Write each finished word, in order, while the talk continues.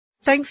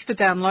Thanks for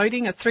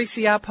downloading a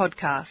 3CR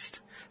podcast.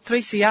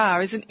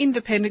 3CR is an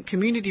independent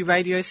community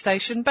radio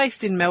station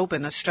based in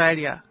Melbourne,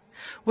 Australia.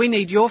 We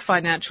need your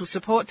financial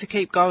support to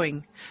keep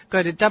going.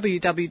 Go to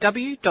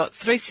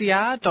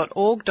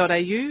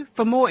www.3cr.org.au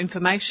for more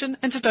information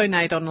and to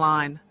donate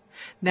online.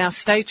 Now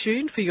stay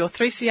tuned for your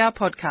 3CR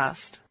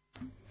podcast.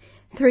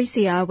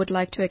 3CR would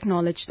like to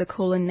acknowledge the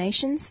Kulin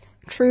Nations,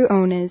 true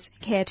owners,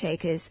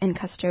 caretakers and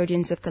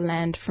custodians of the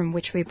land from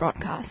which we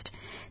broadcast.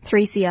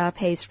 3CR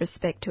pays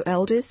respect to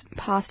elders,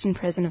 past and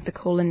present of the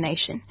Kulin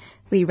Nation.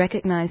 We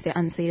recognise their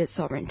unceded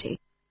sovereignty.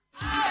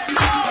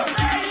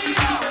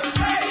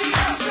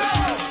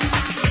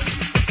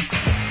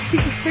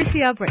 This is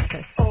 3CR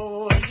Breakfast.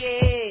 Oh,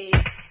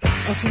 yeah.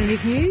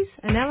 Alternative news,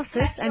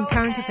 analysis and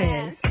current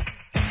affairs.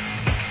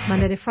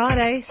 Monday to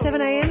Friday,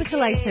 7am until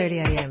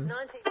 8:30am.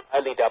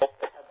 Only double.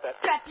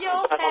 Clap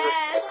your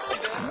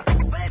hands.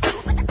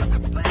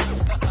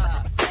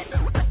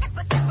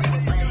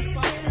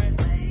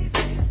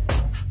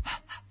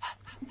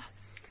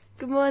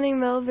 Good morning,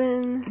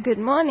 Melbourne. Good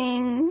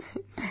morning.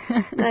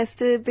 Nice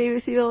to be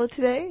with you all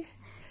today.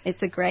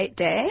 It's a great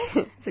day.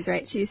 It's a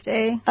great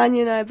Tuesday.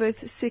 Anya and I are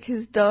both sick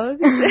as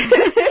dogs.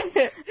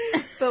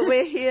 But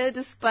we're here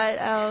despite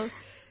our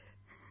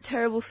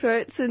terrible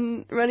throats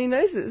and runny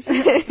noses.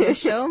 The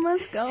show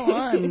must go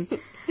on.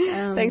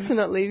 Thanks for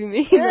not leaving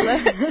me in the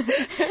lurch.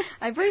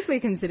 I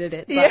briefly considered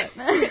it, but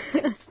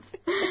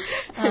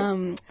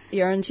Yeah.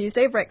 You're on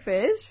Tuesday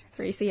Breakfast,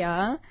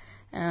 3CR.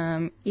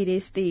 It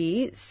is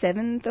the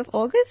 7th of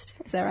August,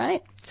 is that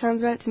right?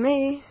 Sounds right to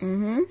me.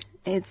 Mm-hmm.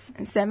 It's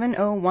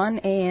 7:01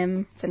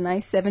 a.m. It's a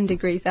nice 7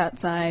 degrees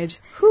outside.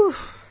 Whew.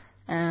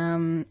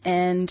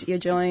 And you're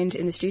joined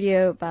in the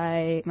studio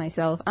by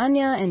myself,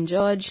 Anya, and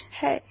George.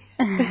 Hey.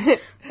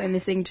 We're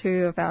missing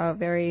two of our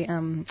very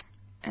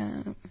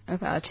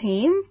of our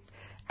team.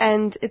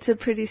 And it's a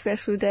pretty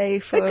special day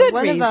for A good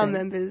one of our reason.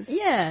 members.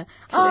 Yeah.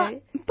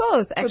 Today.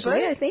 Both, actually,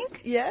 both? I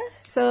think. Yeah?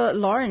 So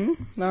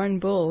Lauren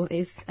Bull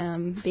is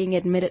being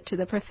admitted to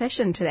the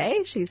profession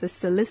today. She's a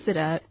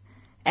solicitor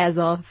as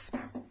of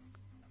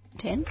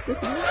 10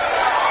 this month.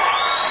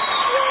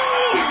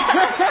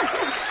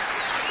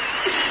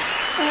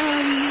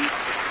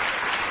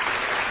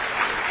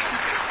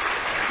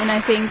 And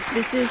I think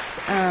this is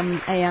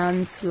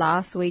Ayan's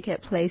last week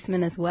at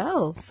placement as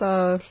well.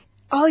 So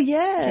Oh,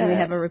 yeah. can we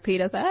have a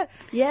repeat of that?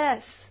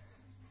 Yes.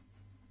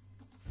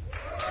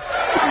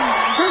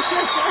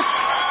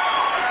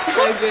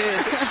 So good.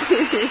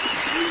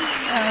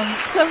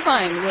 So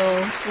fine,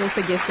 we'll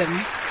forgive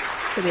them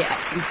for the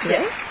absence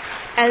today. Yes.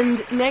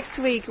 And next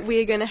week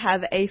we're going to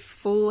have a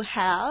full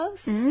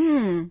house.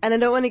 Mm. And I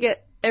don't want to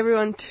get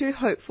everyone too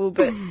hopeful,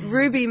 but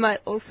Ruby might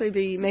also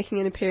be making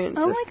an appearance.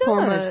 Oh a my God.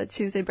 former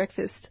Tuesday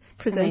Breakfast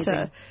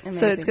presenter. Amazing.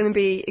 So it's going to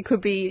be, it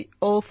could be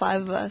all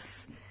five of us.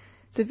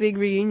 The big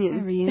reunion.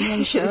 A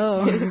reunion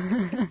show.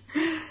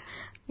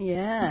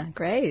 Yeah,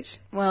 great.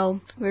 Well,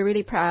 we're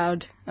really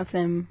proud of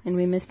them and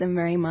we miss them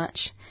very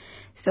much.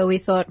 So we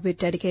thought we'd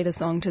dedicate a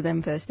song to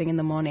them first thing in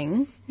the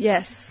morning.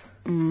 Yes.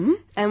 Mm.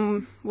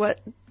 And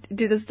what,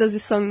 does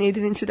this song need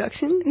an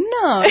introduction?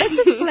 No, let's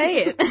just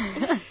play it.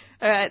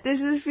 All right, this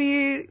is for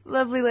you,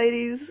 lovely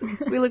ladies.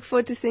 We look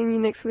forward to seeing you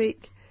next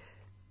week.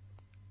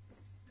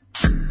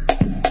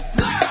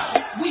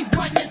 Girls, we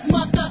run this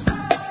mother.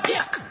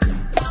 Yeah.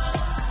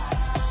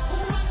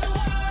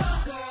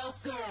 Girls.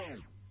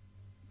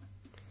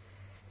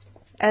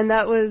 And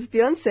that was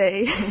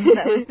Beyonce.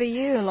 That was for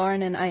you,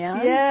 Lauren and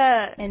Ayan.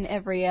 Yeah. And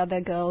every other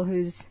girl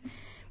who's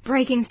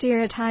breaking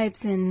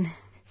stereotypes and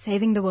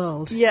saving the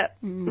world. Yep.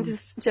 Mm.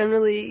 Just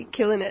generally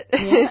killing it.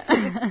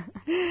 Yeah.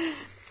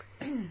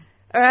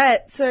 All right,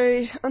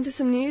 so onto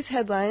some news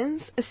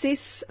headlines. A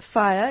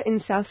ceasefire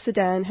in South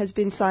Sudan has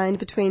been signed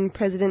between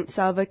President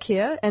Salva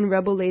Kiir and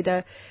rebel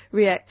leader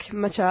Riek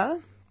Machar.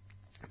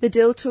 The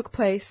deal took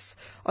place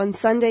on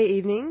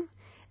Sunday,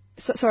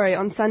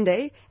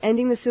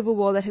 ending the civil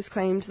war that has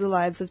claimed the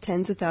lives of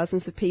tens of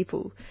thousands of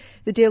people.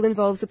 The deal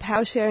involves a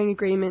power-sharing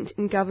agreement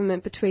in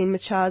government between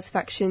Machar's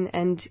faction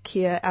and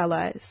Kiir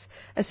allies.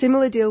 A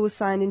similar deal was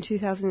signed in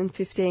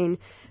 2015,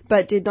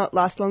 but did not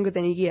last longer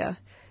than a year.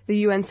 The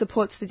UN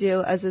supports the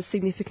deal as a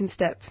significant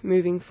step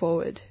moving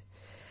forward.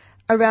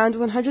 Around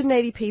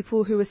 180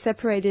 people who were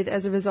separated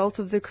as a result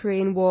of the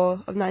Korean War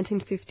of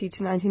 1950 to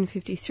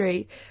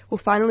 1953 will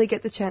finally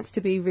get the chance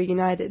to be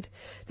reunited.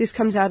 This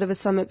comes out of a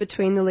summit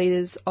between the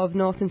leaders of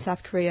North and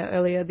South Korea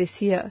earlier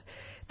this year.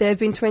 There have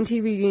been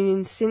 20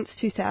 reunions since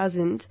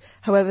 2000,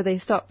 however they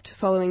stopped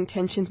following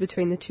tensions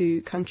between the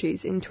two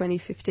countries in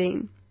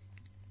 2015.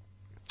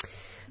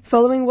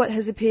 Following what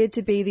has appeared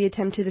to be the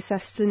attempted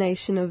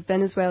assassination of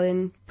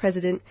Venezuelan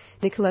President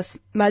Nicolas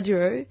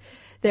Maduro,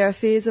 there are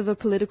fears of a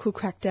political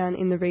crackdown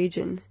in the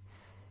region.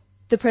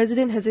 The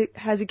president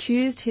has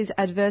accused his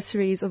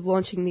adversaries of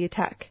launching the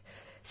attack.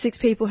 6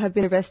 people have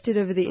been arrested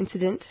over the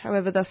incident,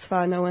 however thus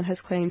far no one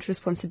has claimed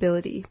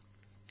responsibility.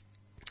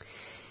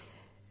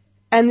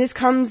 And this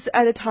comes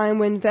at a time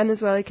when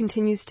Venezuela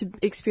continues to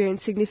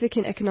experience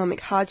significant economic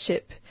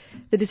hardship.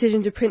 The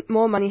decision to print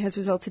more money has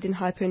resulted in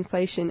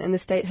hyperinflation, and the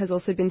state has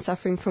also been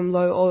suffering from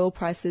low oil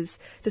prices,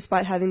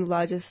 despite having the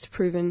largest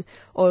proven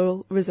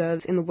oil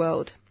reserves in the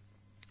world.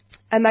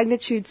 A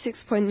magnitude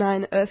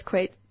 6.9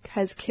 earthquake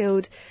has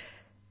killed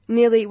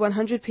nearly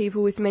 100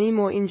 people, with many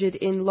more injured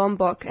in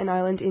Lombok, an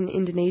island in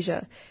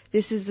Indonesia.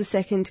 This is the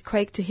second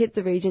quake to hit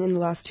the region in the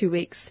last 2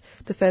 weeks,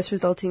 the first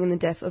resulting in the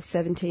death of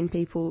 17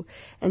 people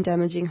and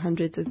damaging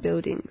hundreds of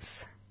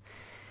buildings.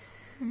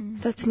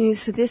 That's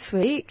news for this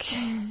week.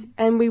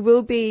 And we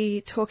will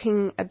be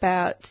talking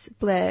about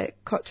Blair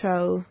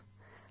Cottrell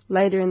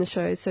later in the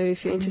show, so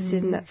if you're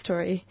interested in that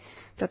story,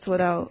 that's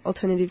what our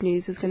alternative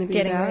news is going to be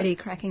Getting about. ready,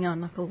 cracking our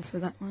knuckles for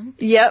that one.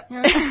 Yep.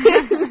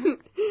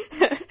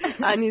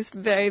 Annie's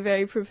very,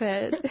 very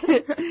prepared.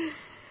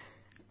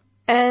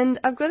 And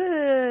I've got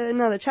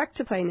another track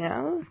to play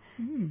now.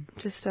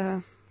 Just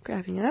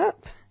grabbing it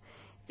up.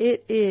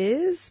 It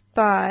is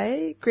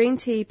by Green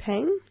Tea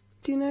Peng.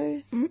 Do you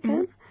know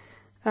them?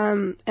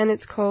 And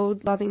it's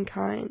called Loving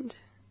Kind.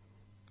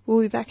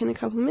 We'll be back in a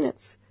couple of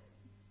minutes.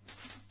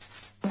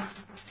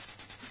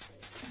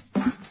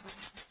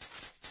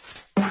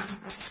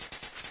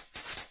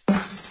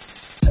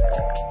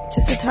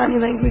 Just a tiny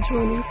language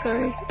warning,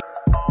 sorry.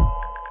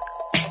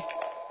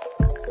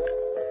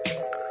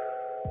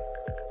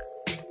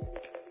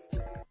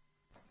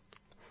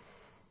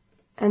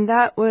 And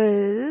that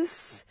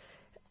was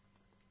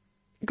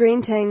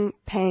Green Tea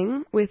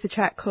Peng with a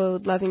track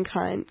called Loving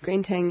Kind.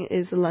 Green Tea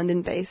is a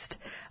London-based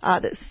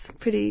artist.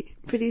 Pretty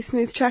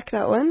smooth track,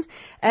 that one.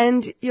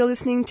 And you're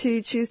listening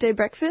to Tuesday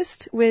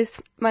Breakfast with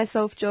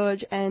myself,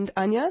 George, and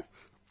Anya.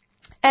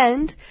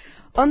 And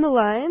on the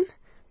line,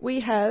 we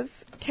have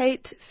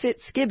Kate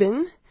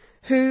Fitzgibbon,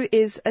 who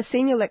is a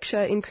senior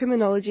lecturer in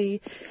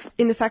criminology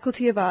in the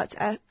Faculty of Arts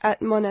at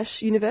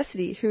Monash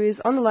University, who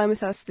is on the line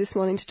with us this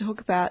morning to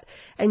talk about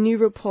a new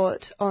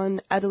report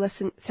on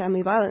adolescent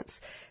family violence.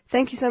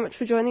 Thank you so much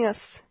for joining us,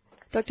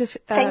 Dr.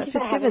 Fitzgibbon. For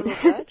having me,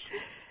 George.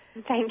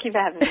 Thank you for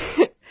having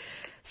me.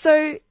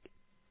 So,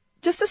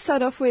 just to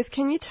start off with,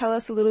 can you tell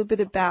us a little bit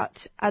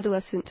about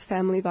adolescent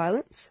family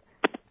violence?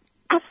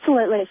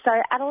 Absolutely. So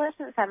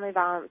adolescent family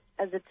violence,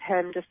 as a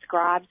term,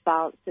 describes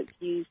violence that's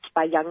used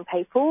by young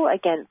people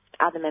against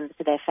other members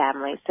of their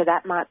family. So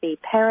that might be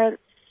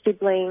parents,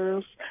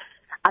 siblings,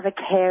 other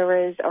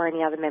carers, or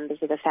any other members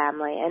of the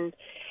family. And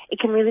it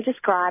can really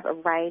describe a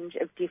range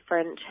of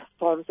different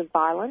forms of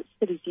violence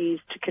that is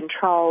used to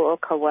control or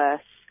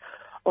coerce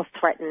or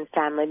threaten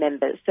family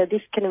members. So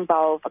this can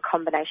involve a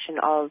combination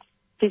of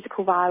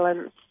physical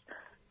violence,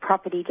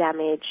 property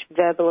damage,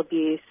 verbal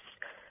abuse,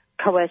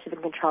 coercive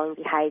and controlling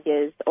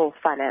behaviours, or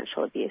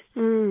financial abuse.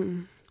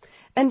 And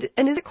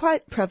is it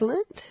quite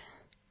prevalent?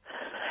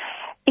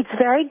 It's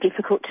very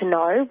difficult to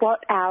know.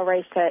 What our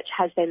research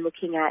has been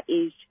looking at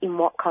is in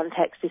what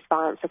context this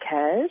violence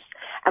occurs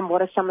and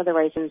what are some of the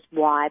reasons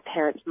why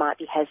parents might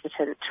be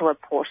hesitant to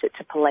report it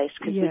to police,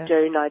 because we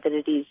do know that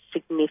it is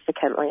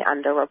significantly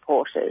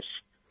underreported.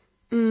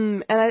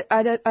 And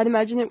I'd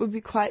imagine it would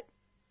be quite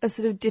a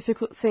sort of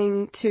difficult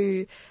thing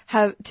to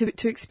have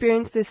to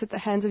experience this at the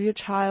hands of your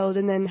child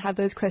and then have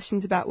those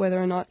questions about whether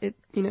or not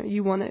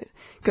you want to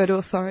go to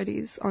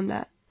authorities on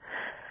that.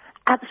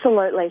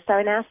 Absolutely. So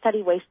in our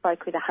study, we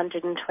spoke with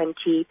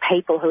 120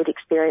 people who had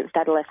experienced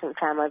adolescent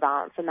family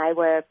violence, and they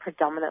were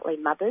predominantly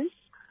mothers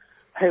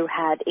who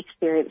had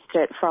experienced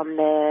it from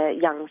their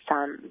young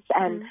sons.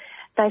 And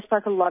they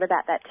spoke a lot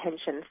about that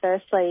tension.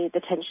 Firstly,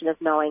 the tension of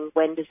knowing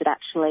when does it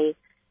actually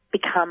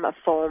become a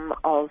form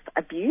of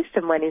abuse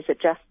and when is it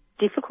just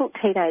difficult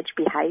teenage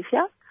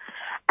behaviour,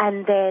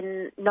 and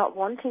then not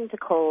wanting to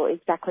call,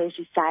 exactly as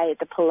you say,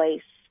 the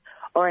police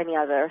or any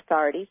other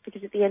authorities,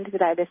 because at the end of the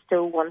day they're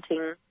still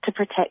wanting to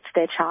protect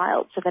their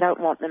child, so they don't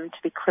want them to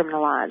be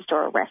criminalised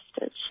or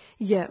arrested.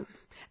 Yeah.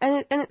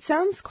 And it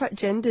sounds quite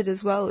gendered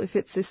as well, if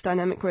it's this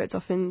dynamic where it's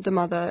often the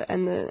mother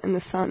and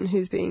the son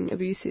who's being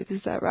abusive.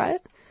 Is that right?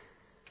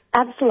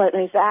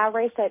 Absolutely. So our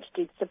research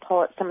did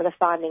support some of the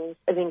findings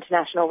of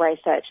international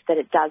research that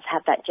it does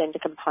have that gender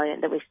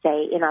component that we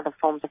see in other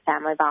forms of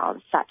family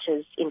violence, such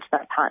as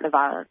intimate partner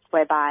violence,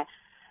 whereby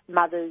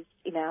mothers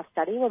in our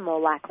study were more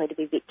likely to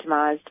be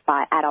victimised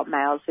by adult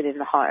males within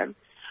the home.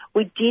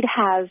 We did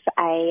have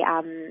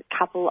a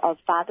couple of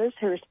fathers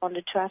who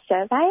responded to our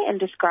survey and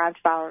described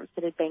violence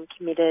that had been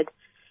committed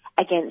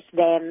against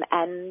them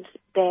and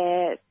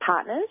their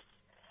partners.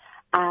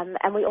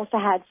 And we also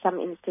had some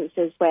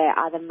instances where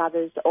either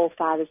mothers or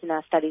fathers in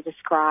our study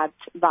described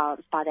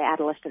violence by their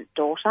adolescent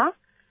daughter.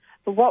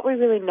 But what we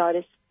really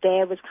noticed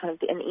there was kind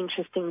of an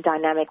interesting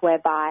dynamic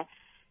whereby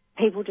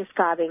people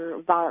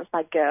describing violence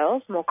by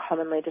girls more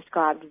commonly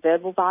described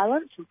verbal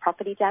violence and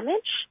property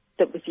damage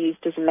that was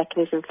used as a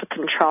mechanism for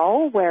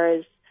control,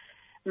 whereas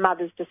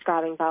mothers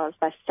describing violence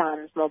by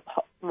sons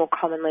more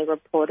commonly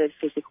reported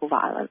physical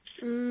violence.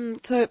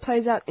 So it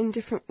plays out in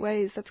different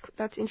ways.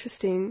 That's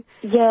interesting.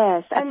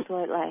 Yes,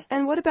 absolutely.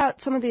 And what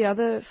about some of the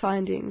other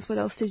findings? What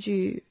else did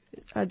you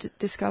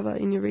discover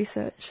in your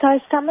research? So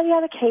some of the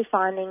other key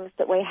findings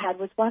that we had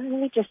was one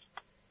really just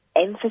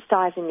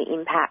emphasising the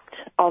impact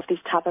of this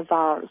type of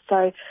violence.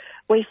 So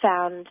we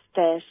found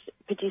that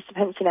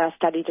participants in our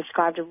study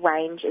described a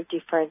range of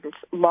different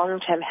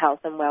long-term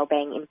health and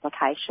wellbeing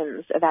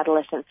implications of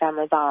adolescent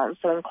family violence,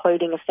 so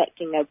including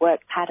affecting their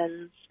work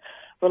patterns,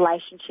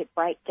 relationship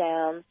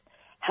breakdowns,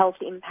 health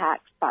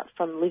impacts, but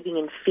from living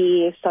in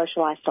fear,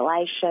 social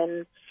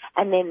isolation,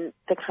 and then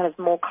the kind of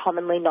more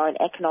commonly known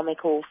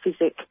economical,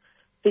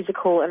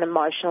 physical and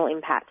emotional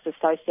impacts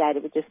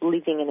associated with just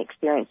living and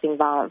experiencing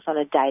violence on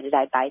a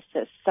day-to-day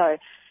basis. So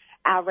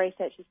our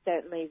research is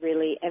certainly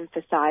really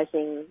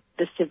emphasising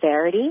the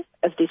severity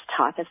of this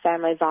type of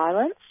family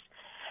violence.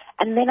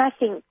 And then I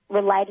think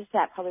related to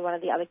that, probably one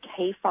of the other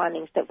key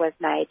findings that we've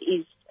made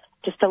is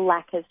just the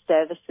lack of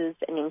services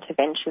and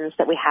interventions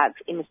that we have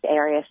in this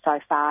area so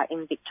far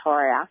in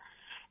Victoria,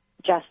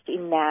 just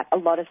in that a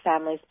lot of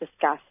families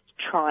discussed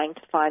trying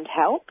to find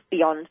help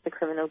beyond the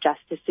criminal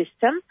justice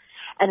system,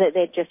 and that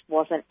there just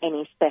wasn't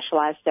any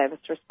specialised service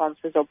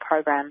responses or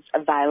programs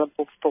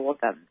available for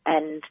them.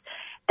 And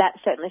that's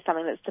certainly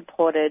something that's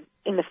supported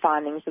in the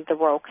findings of the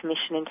Royal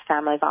Commission into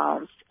Family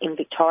Violence in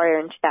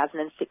Victoria in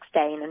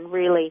 2016. And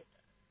really,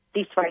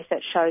 this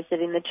research shows that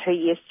in the 2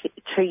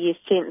 years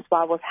since,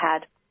 while we've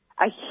had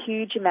a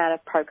huge amount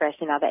of progress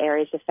in other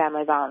areas of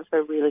family violence,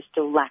 we're really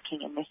still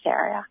lacking in this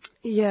area.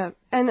 Yeah,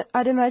 and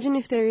I'd imagine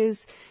if there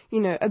is,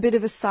 a bit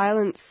of a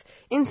silence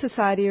in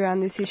society around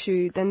this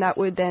issue, then that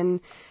would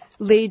then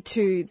lead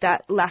to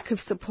that lack of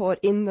support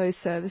in those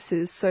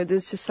services. So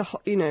there's just a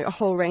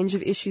whole range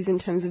of issues in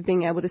terms of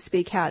being able to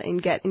speak out and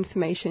get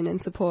information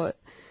and support.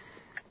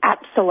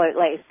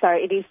 Absolutely. So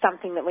it is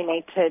something that we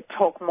need to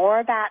talk more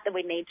about, that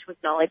we need to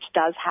acknowledge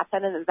does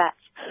happen, and that's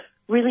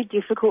really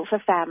difficult for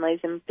families,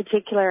 and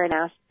particularly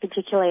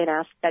in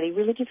our study,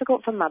 really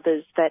difficult for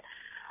mothers, that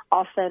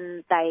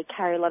often they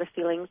carry a lot of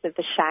feelings of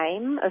the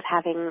shame of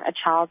having a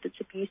child that's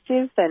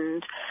abusive,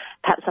 and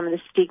perhaps some of the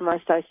stigma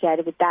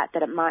associated with that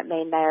it might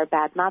mean they're a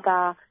bad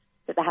mother,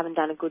 that they haven't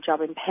done a good job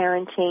in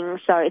parenting.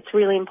 So it's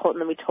really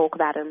important that we talk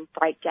about and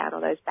break down all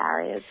those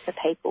barriers for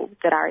people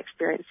that are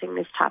experiencing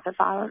this type of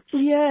violence.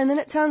 Yeah, and then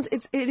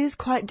it is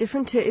quite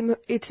different to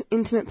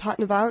intimate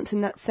partner violence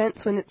in that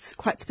sense, when it's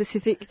quite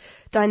specific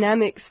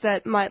dynamics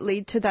that might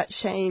lead to that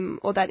shame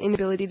or that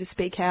inability to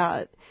speak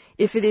out.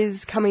 If it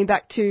is coming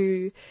back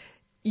to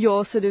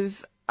your sort of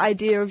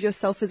idea of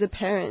yourself as a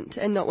parent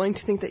and not wanting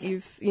to think that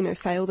you've,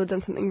 failed or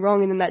done something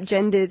wrong, and then that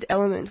gendered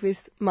element with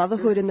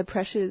motherhood and the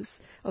pressures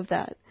of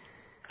that.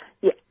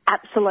 Yeah,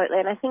 absolutely.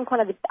 And I think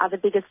one of the other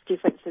biggest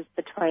differences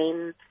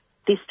between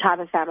this type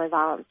of family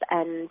violence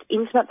and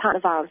intimate partner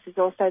violence is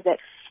also that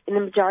in the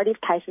majority of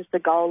cases the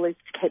goal is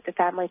to keep the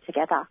family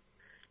together.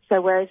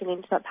 So whereas in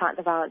intimate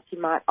partner violence you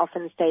might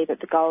often see that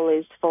the goal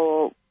is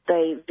for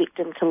the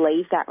victim to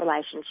leave that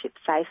relationship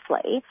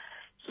safely,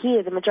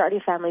 here the majority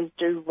of families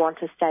do want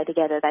to stay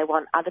together. They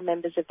want other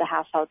members of the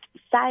household to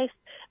be safe,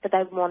 but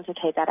they want to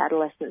keep that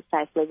adolescent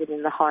safely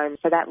within the home.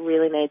 So that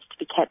really needs to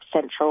be kept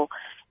central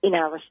in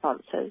our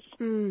responses.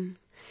 Mm.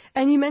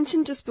 And you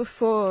mentioned just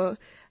before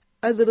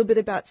a little bit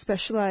about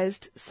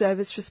specialised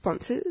service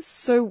responses.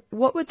 So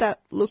what would that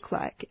look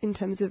like in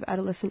terms of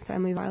adolescent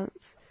family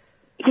violence?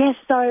 Yes,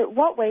 so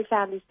what we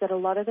found is that a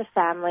lot of the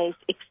families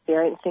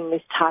experiencing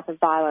this type of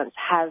violence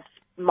have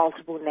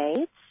multiple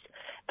needs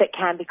that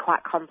can be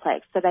quite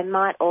complex. So they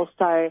might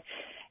also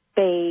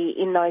be,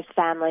 in those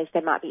families,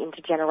 there might be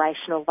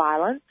intergenerational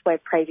violence where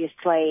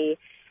previously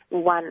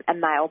a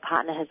male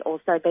partner has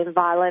also been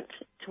violent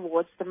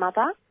towards the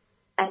mother,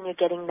 and you're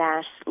getting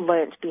that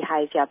learnt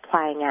behaviour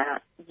playing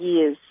out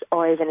years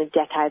or even a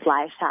decade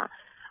later.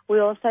 We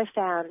also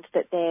found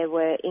that there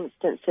were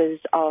instances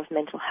of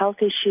mental health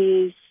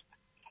issues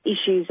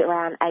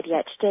around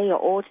ADHD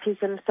or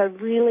autism, so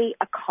really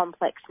a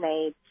complex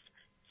needs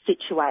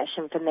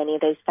situation for many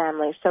of these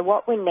families. So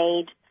what we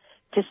need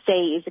to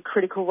see is a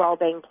critical role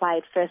being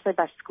played firstly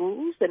by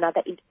schools and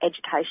other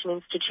education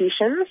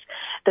institutions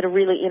that are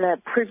really in a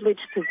privileged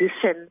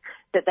position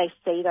that they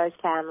see those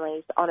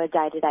families on a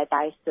day-to-day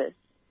basis.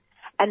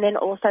 And then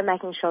also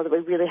making sure that we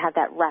really have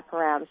that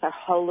wraparound, so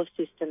whole of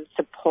system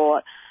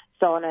support,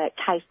 so on a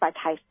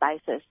case-by-case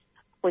basis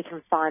we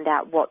can find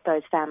out what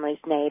those families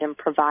need and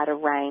provide a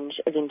range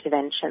of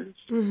interventions.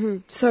 Mm-hmm.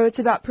 So it's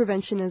about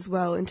prevention as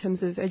well in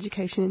terms of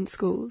education in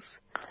schools?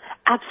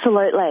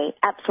 Absolutely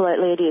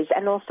it is.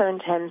 And also in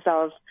terms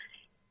of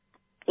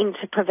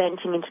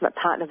preventing intimate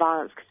partner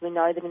violence, because we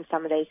know that in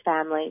some of these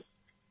families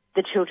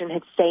the children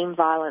had seen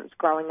violence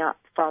growing up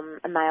from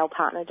a male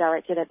partner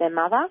directed at their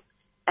mother,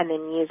 and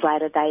then years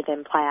later they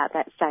then play out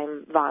that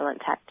same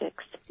violent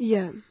tactics.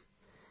 Yeah.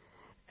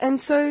 And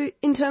so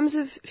in terms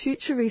of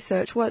future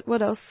research,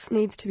 what else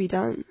needs to be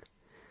done?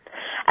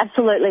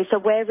 Absolutely. So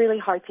we're really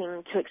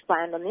hoping to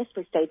expand on this.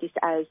 We see this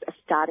as a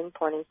starting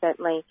point, and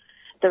certainly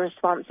the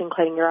response,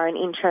 including your own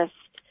interest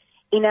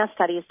in our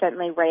study, has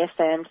certainly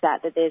reaffirmed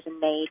that there's a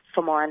need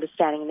for more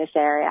understanding in this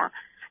area.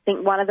 I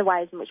think one of the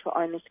ways in which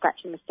we're only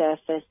scratching the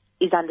surface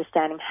is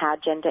understanding how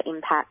gender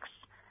impacts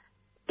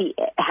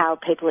how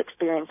people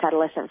experience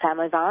adolescent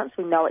family violence.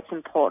 We know it's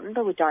important,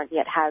 but we don't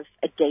yet have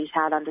a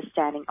detailed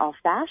understanding of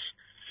that.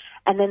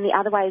 And then the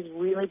other way is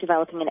really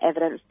developing an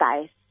evidence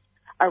base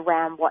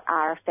around what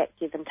are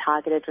effective and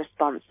targeted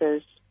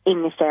responses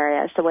in this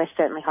area. So we're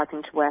certainly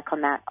hoping to work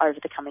on that over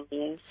the coming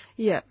years.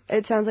 Yeah,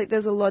 it sounds like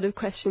there's a lot of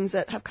questions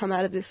that have come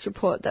out of this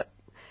report that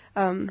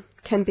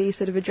can be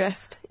sort of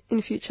addressed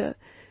in future.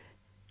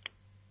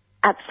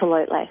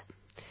 Absolutely.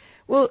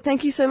 Well,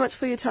 thank you so much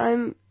for your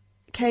time,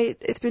 Kate.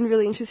 It's been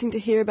really interesting to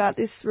hear about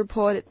this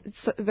report.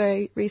 It's a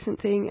very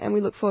recent thing, and we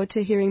look forward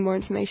to hearing more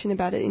information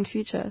about it in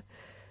future.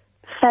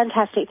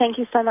 Fantastic. Thank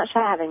you so much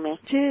for having me.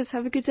 Cheers.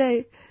 Have a good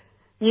day.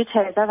 You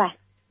too. Bye-bye.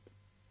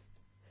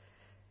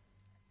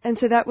 And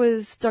so that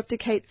was Dr.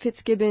 Kate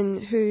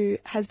Fitzgibbon, who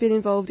has been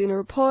involved in a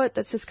report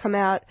that's just come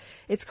out.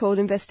 It's called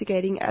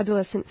Investigating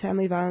Adolescent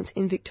Family Violence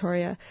in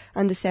Victoria,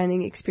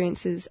 Understanding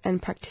Experiences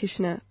and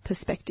Practitioner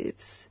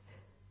Perspectives.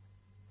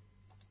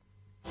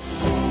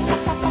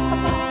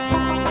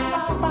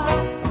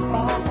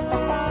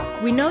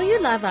 We know you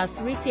love our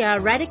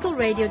 3CR Radical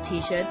Radio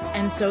t-shirts,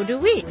 and so do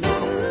we.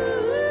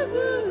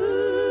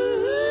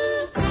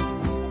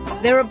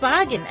 They're a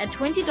bargain at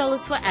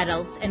 $20 for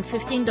adults and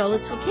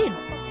 $15 for kids,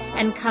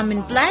 and come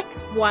in black,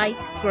 white,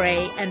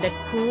 grey, and a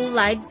cool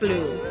light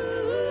blue.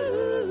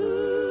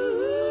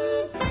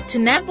 To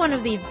nab one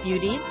of these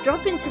beauties,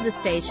 drop into the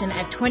station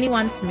at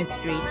 21 Smith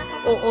Street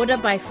or order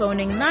by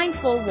phoning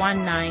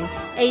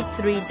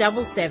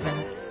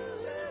 9419-8377.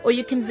 Or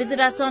you can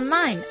visit us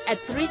online at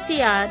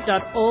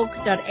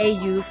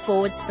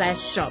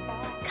 3cr.org.au/shop.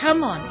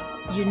 Come on,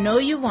 you know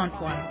you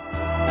want one.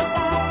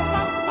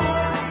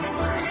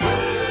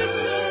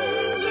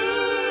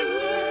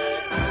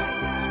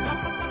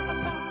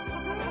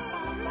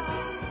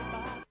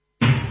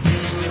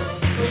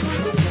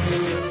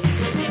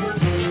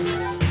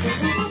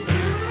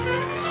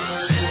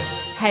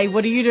 Hey,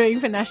 what are you doing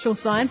for National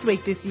Science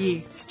Week this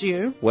year,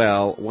 Stu?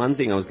 Well, one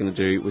thing I was going to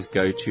do was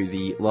go to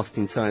the Lost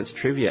in Science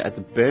Trivia at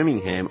the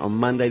Birmingham on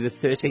Monday the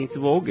 13th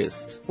of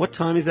August. What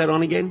time is that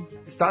on again?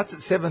 It starts at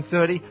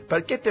 7:30,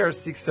 but get there at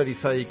 6:30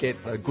 so you get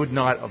a good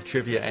night of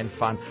trivia and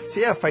fun.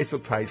 See our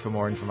Facebook page for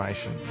more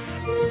information.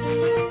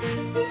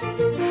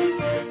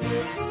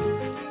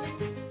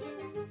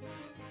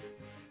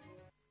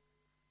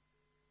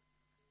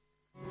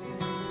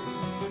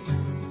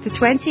 The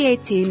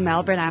 2018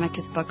 Melbourne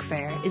Anarchist Book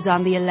Fair is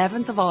on the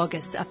 11th of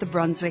August at the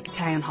Brunswick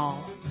Town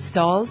Hall.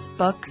 Stalls,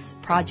 books,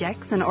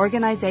 projects and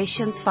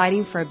organisations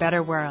fighting for a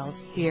better world,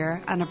 here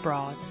and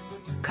abroad.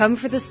 Come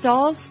for the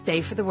stalls,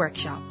 stay for the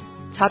workshops.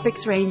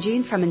 Topics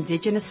ranging from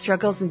Indigenous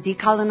struggles and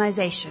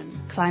decolonisation,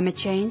 climate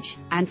change,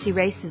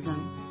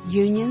 anti-racism,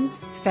 unions,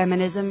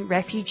 feminism,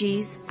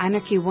 refugees,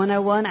 Anarchy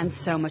 101 and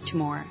so much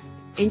more.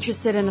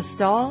 Interested in a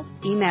stall?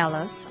 Email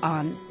us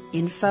on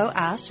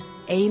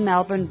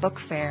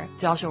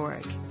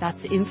info@amelbournebookfair.org.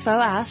 That's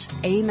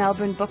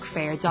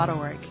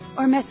info@amelbournebookfair.org.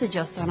 Or message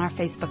us on our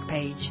Facebook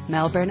page,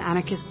 Melbourne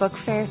Anarchist Book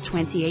Fair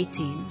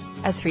 2018,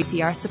 a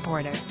 3CR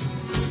supporter.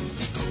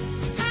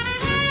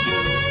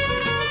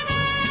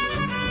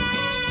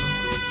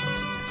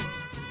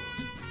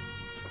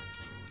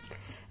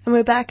 And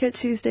we're back at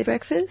Tuesday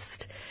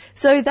Breakfast.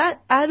 So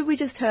that ad we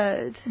just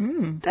heard,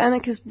 the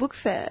Anarchist Book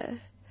Fair.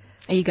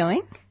 Are you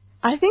going?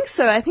 I think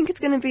so. I think it's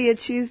going to be a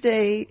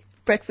Tuesday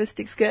breakfast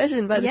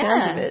excursion by the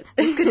sounds of it.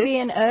 It could be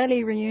an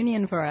early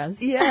reunion for us.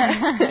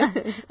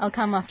 Yeah. I'll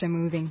come after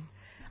moving.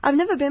 I've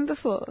never been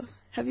before.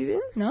 Have you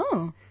been?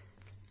 No.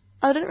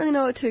 I don't really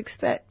know what to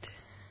expect.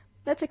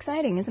 That's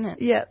exciting, isn't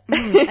it? Yeah.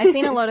 I've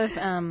seen a lot of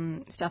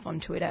stuff on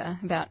Twitter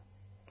about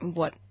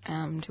what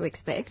to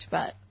expect,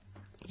 but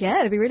yeah,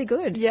 it'll be really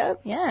good. Yeah?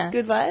 Yeah.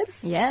 Good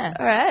vibes? Yeah.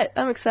 All right.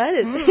 I'm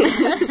excited.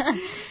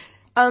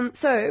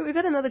 So we've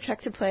got another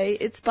track to play.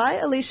 It's by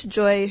Alicia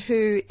Joy,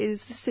 who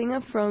is the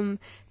singer from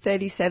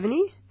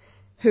 3070,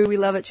 who we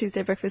love at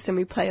Tuesday Breakfast and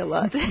we play a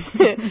lot.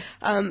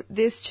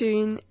 This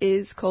tune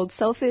is called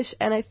Selfish,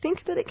 and I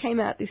think that it came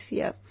out this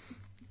year.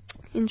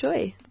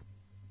 Enjoy.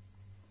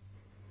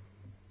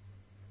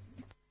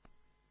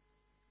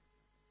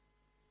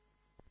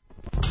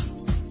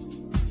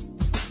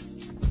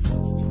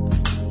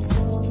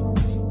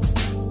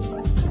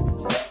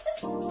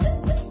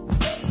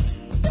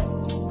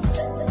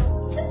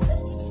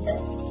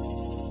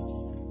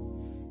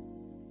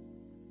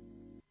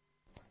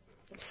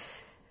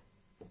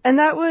 And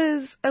that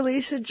was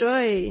Alicia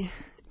Joy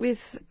with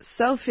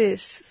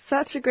Selfish.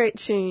 Such a great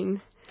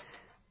tune.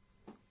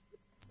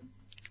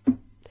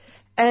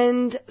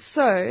 And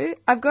so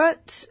I've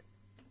got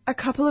a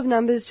couple of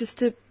numbers just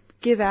to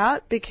give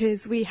out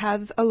because we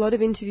have a lot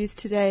of interviews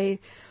today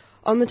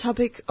on the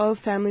topic of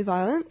family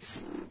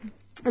violence.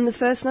 And the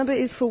first number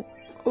is for...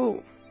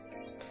 Oh,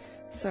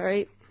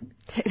 sorry.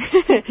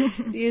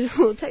 The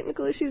usual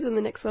technical issues when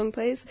the next song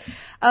plays.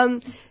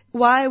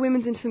 Why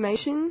Women's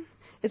Information.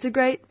 It's a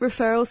great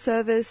referral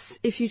service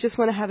if you just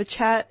want to have a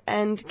chat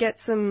and get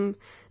some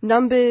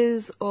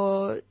numbers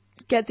or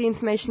get the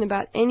information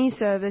about any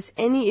service,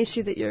 any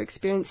issue that you're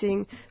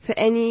experiencing for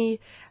any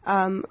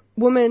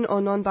woman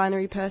or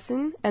non-binary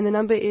person. And the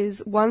number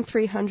is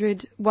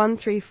 1300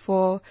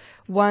 134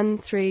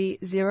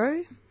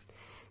 130.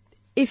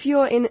 If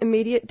you're in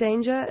immediate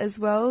danger as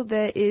well,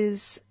 there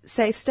is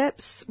Safe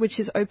Steps, which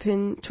is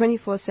open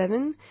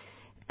 24/7,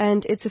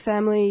 and it's a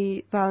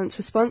family violence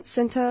response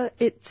centre.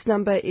 Its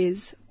number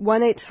is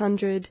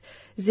 1800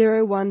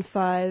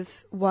 015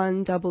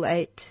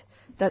 188.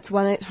 That's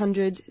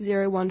 1800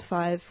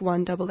 015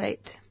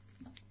 188.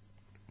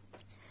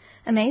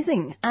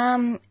 Amazing.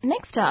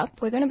 Next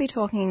up, we're going to be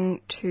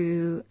talking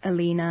to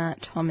Alina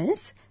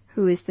Thomas,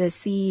 who is the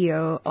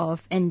CEO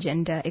of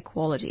Engender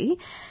Equality.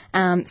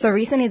 So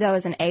recently there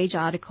was an Age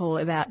article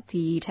about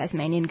the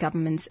Tasmanian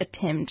government's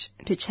attempt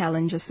to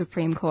challenge a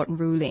Supreme Court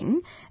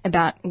ruling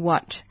about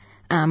what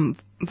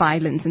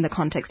violence in the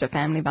context of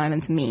family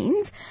violence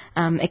means,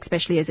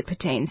 especially as it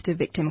pertains to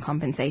victim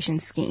compensation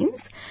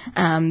schemes.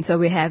 So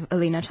we have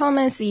Alina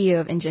Thomas,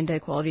 CEO of Engender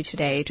Equality,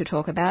 today to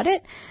talk about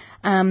it.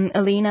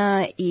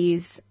 Alina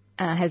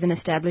has an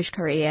established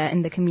career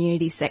in the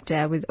community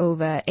sector with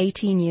over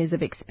 18 years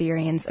of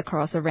experience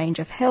across a range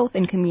of health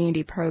and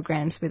community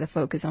programs with a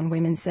focus on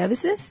women's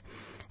services.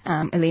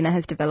 Alina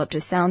has developed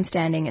a sound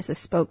standing as a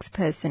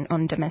spokesperson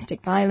on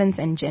domestic violence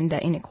and gender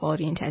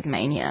inequality in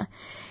Tasmania.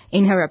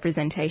 In her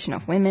representation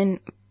of women,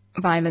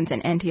 violence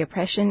and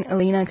anti-oppression,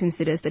 Alina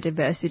considers the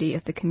diversity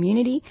of the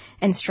community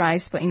and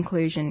strives for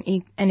inclusion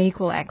and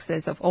equal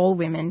access of all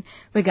women,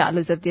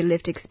 regardless of their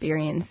lived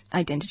experience,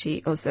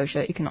 identity, or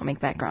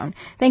socio-economic background.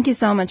 Thank you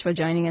so much for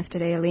joining us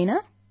today,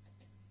 Alina.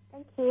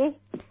 Thank you.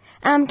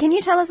 Can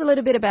you tell us a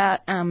little bit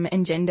about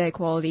Engender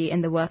Equality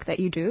and the work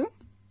that you do?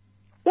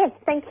 Yes,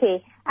 thank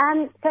you.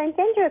 So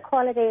Engender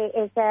Equality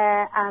is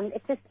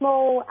it's a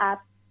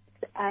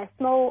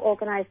small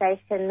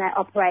organisation that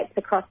operates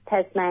across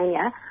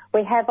Tasmania.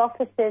 We have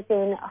offices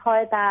in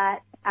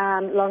Hobart,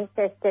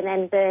 Launceston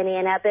and Burnie,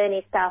 and our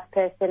Burnie staff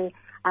person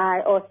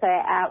also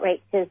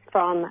outreaches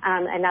from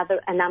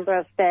a number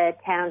of the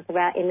towns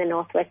around in the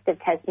northwest of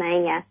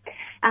Tasmania.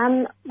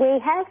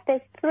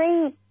 There's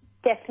three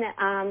definite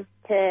arms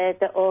to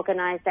the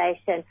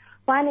organisation.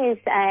 One is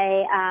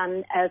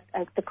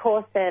the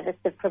core service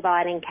of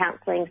providing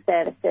counselling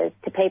services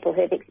to people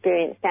who've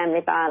experienced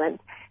family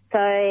violence. So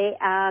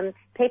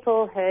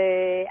people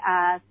who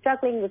are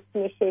struggling with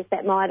some issues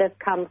that might have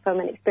come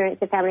from an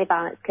experience of family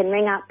violence can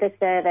ring up the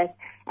service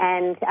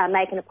and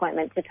make an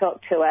appointment to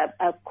talk to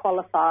a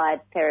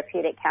qualified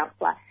therapeutic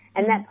counsellor.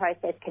 And that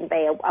process can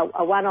be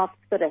a one-off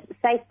sort of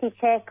safety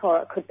check, or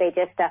it could be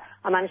just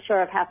I'm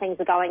unsure of how things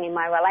are going in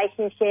my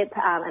relationship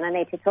and I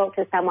need to talk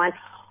to someone.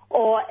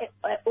 Or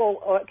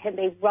it can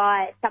be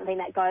something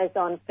that goes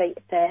on for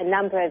a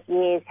number of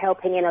years,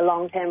 helping in a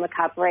long-term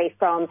recovery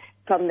from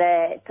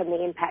the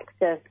impacts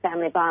of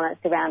family violence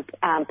around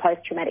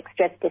post-traumatic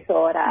stress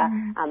disorder,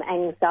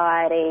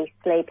 anxiety,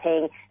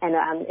 sleeping, and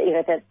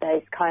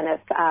those kind of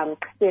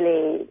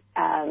really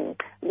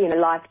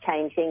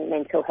life-changing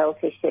mental health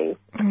issues.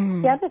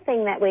 The other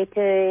thing that we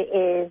do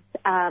is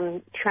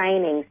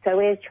training. So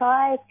we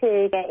try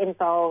to get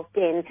involved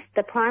in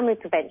the primary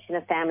prevention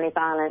of family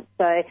violence.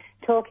 So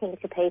talking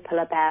to people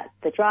about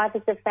the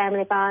drivers of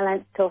family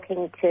violence,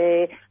 talking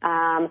to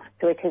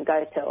so we can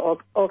go to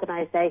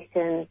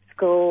organisations,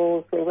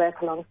 schools. We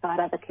work alongside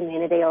other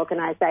community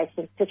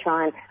organisations to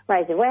try and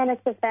raise awareness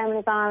of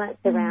family violence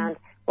around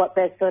what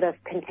the sort of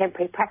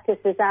contemporary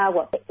practices are,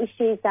 what the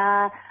issues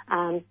are,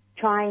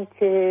 trying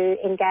to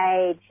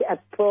engage a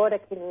broader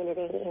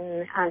community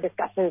in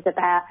discussions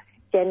about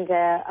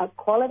gender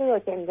equality or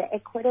gender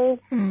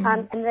equity.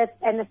 And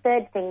the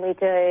third thing we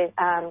do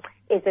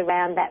is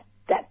around that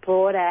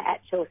broader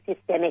actual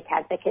systemic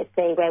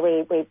advocacy, where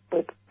we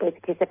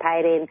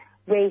participate in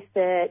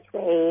research,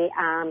 we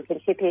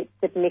contribute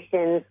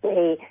submissions,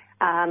 we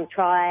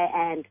try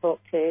and talk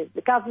to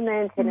the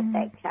government and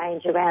affect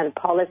change around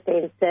policy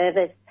and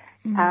service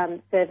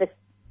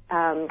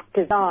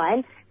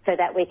design, so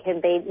that we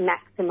can be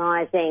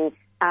maximising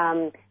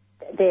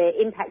the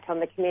impact on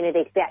the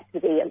community to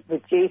actually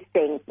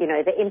reducing,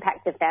 the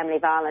impact of family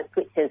violence,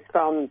 which is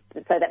so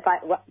that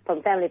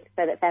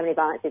family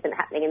violence isn't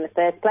happening in the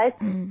first place,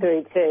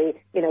 through to,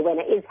 when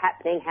it is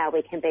happening, how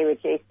we can be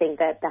reducing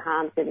the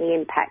harms and the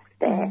impacts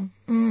there.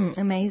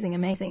 Amazing.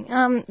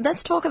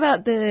 Let's talk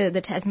about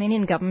the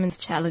Tasmanian government's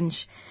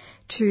challenge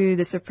to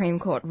the Supreme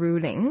Court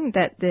ruling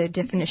that the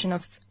definition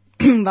of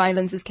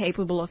violence is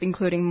capable of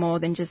including more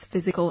than just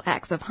physical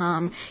acts of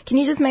harm. Can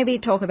you just maybe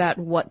talk about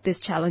what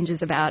this challenge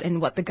is about and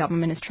what the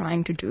government is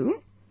trying to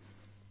do?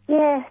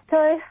 Yeah,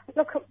 so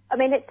look, I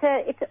mean,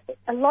 it's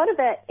a lot of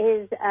it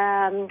is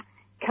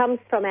comes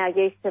from our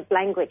use of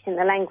language, and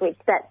the language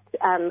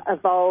that's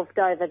evolved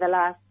over the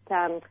last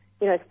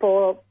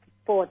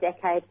four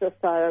decades or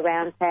so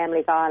around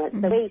family violence.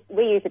 So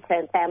we use the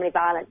term family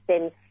violence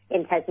in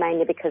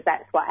Tasmania because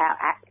that's what our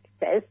Act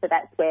says. So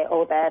that's where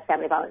all the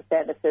family violence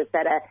services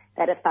that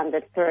are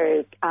funded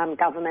through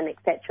government,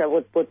 etc.,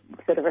 would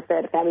sort of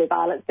refer to family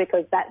violence,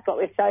 because that's what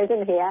we've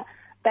chosen here.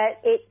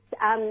 But it's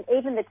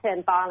even the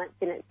term violence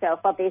in itself,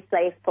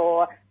 obviously,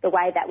 for the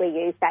way that we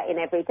use that in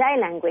everyday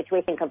language,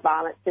 we think of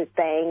violence as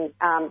being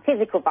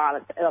physical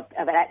violence, of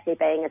it actually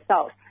being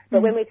assault.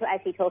 But when we're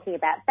actually talking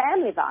about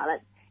family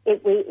violence,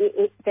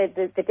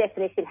 the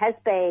definition has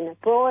been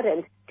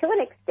broadened to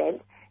an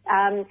extent,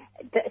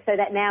 so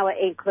that now it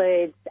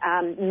includes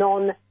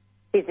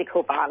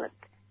non-physical violence.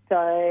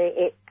 So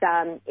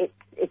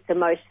it's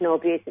emotional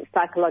abuse, it's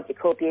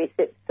psychological abuse,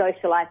 it's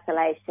social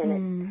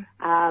isolation,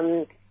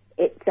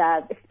 it's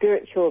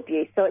spiritual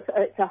abuse. So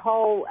it's a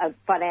whole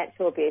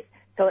financial abuse.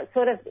 So it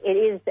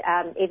is,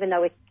 even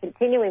though we're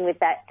continuing with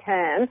that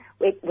term,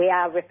 we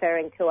are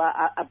referring to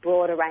a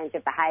broader range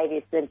of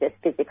behaviours than just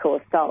physical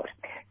assault.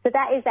 So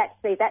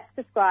that's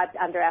described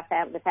under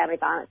the Family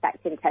Violence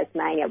Act in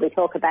Tasmania. We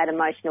talk about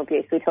emotional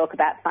abuse, we talk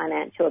about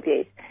financial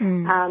abuse.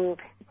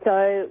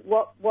 So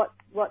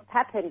what's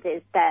happened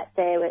is that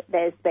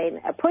there's been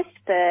a push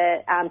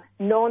for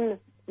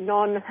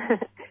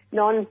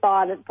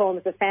non-violent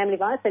forms of family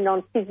violence, so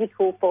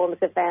non-physical forms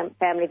of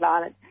family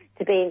violence,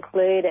 to be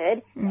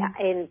included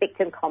in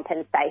victim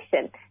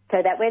compensation,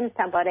 so that when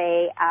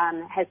somebody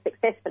has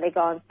successfully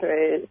gone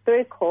through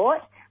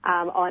court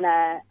and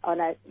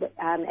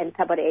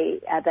somebody,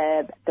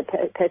 the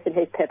person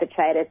who's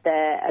perpetrated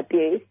the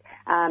abuse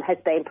has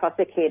been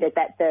prosecuted,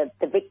 that the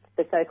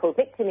so-called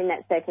victim in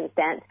that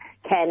circumstance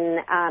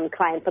can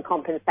claim for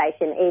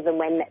compensation even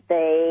when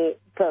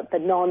for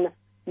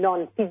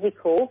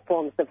non-physical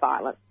forms of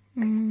violence.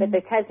 But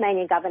the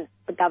Tasmanian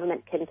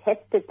government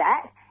contested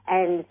that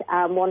and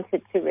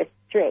wanted to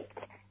restrict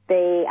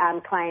the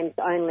claims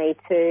only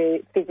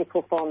to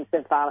physical forms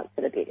of violence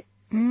and abuse.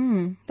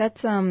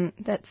 That's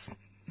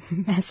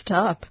messed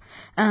up.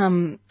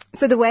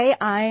 So the way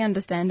I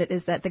understand it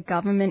is that the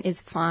government is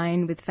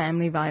fine with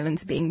family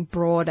violence being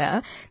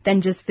broader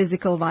than just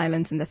physical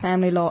violence in the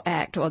Family Law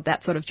Act or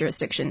that sort of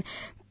jurisdiction,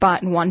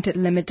 but want it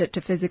limited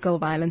to physical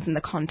violence in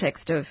the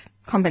context of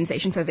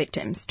compensation for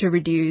victims to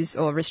reduce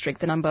or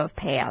restrict the number of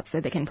payouts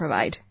that they can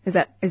provide. Is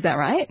that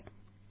right?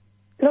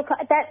 Look,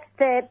 that's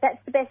the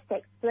best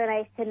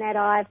explanation that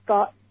I've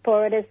got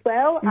for it as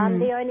well.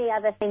 The only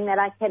other thing that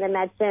I can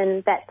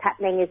imagine that's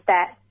happening is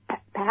that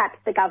perhaps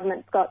the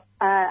government's got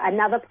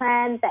another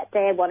plan that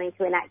they're wanting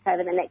to enact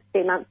over the next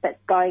 2 months that's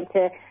going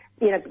to,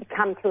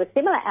 come to a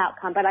similar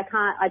outcome. But I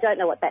don't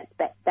know what that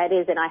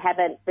is, and I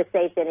haven't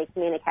received any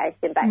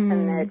communication back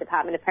from the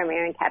Department of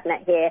Premier and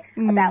Cabinet here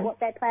about what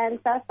their plans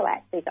are, so I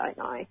actually don't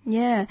know.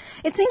 Yeah.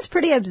 It seems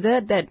pretty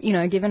absurd that,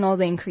 given all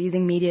the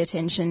increasing media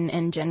attention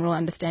and general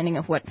understanding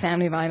of what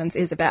family violence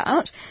is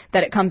about,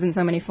 that it comes in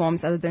so many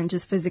forms other than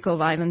just physical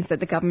violence, that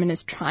the government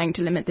is trying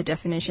to limit the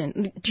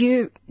definition.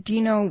 Do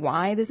you know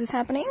why this is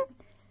happening?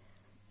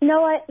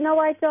 No, I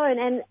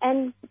don't.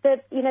 And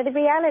the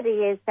reality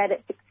is that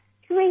it's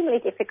extremely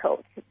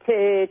difficult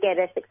to get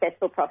a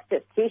successful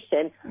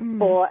prosecution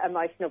for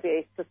emotional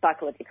abuse, for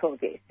psychological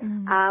abuse.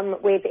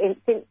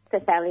 Since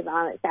the Family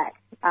Violence Act,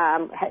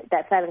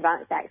 the Family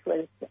Violence Act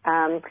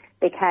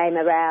came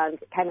around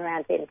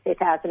in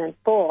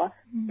 2004.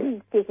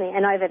 Excuse me.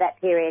 And over that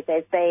period,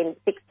 there's been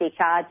 60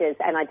 charges,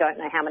 and I don't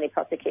know how many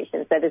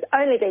prosecutions. So there's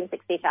only been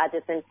 60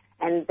 charges,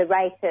 and the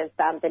rate of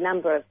the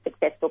number of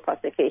successful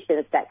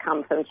prosecutions that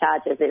come from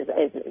charges is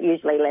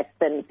usually less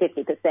than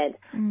 50%.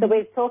 So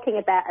we're talking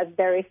about a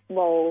very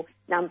small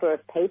number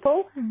of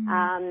people,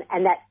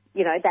 and that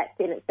that's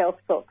in itself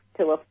talks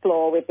to a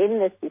flaw within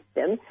the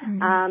system.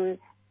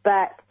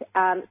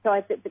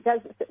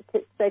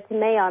 So to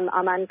me,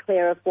 I'm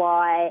unclear of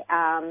why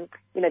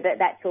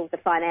the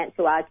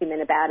financial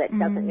argument about it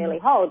doesn't really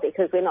hold,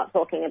 because we're not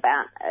talking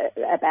about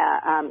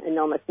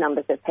enormous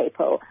numbers of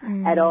people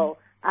at all.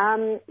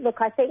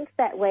 Look, I think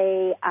that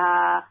we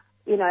are,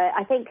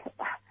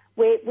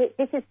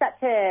 this is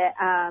such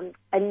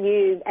a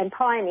new and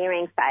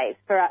pioneering phase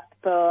for us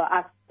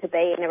to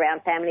be in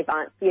around family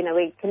violence.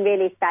 We can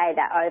really say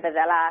that over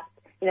the last,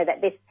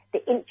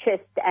 the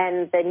interest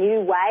and the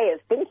new way of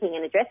thinking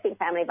and addressing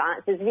family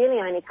violence has really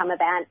only come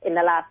about in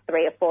the last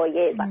 3 or 4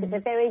 years. Like, it's a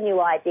very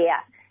new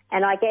idea.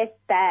 And I guess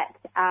that,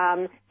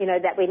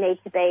 that we need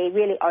to be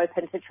really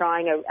open to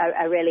trying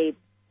a really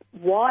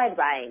wide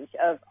range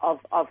of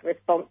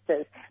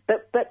responses.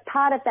 But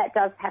part of that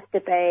does have to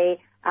be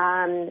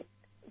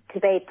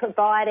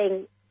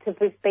providing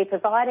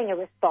a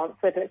response,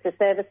 whether it's a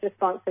service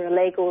response or a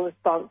legal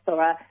response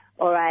or a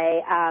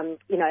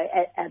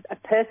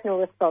personal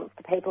response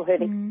to people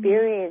who've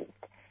experienced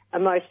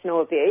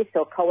emotional abuse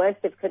or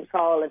coercive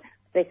control, and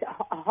there's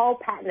a whole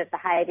pattern of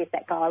behaviours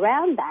that go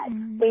around that.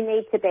 We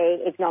need to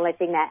be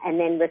acknowledging that and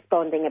then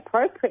responding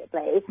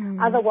appropriately.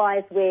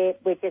 Otherwise, we're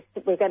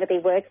going to be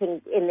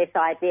working in this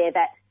idea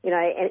that,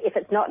 if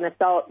it's not an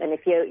assault, and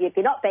if you're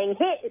not being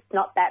hit, it's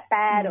not that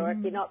bad, or if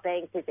you're not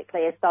being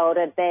physically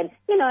assaulted, then,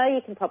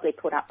 you can probably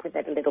put up with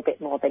it a little bit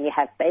more than you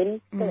have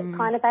been,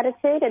 kind of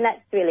attitude, and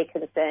that's really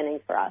concerning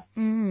for us.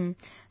 And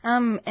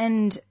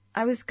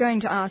I was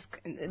going to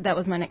ask, that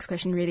was my next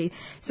question really.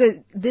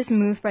 So this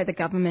move by the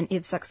government,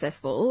 if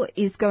successful,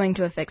 is going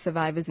to affect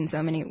survivors in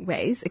so many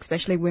ways,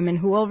 especially women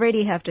who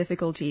already have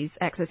difficulties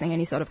accessing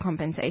any sort of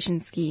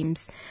compensation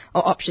schemes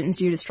or options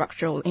due to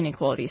structural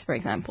inequalities, for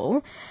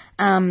example.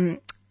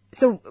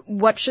 So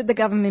what should the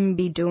government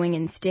be doing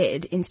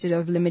instead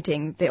of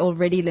limiting the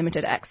already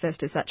limited access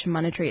to such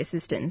monetary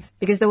assistance?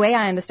 Because the way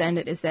I understand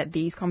it is that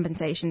these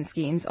compensation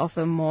schemes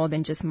offer more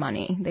than just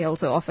money. They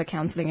also offer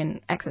counselling and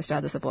access to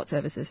other support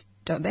services,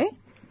 don't they?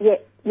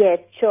 Yes,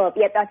 sure.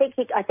 Yep, I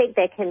think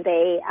there can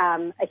be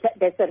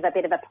there's sort of a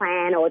bit of a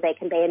plan, or there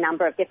can be a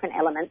number of different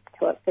elements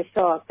to it for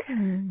sure.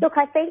 Look,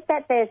 I think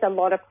that there's a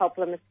lot of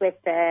problems with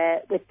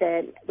the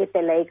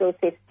legal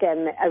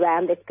system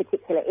around this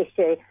particular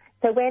issue.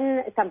 So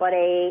when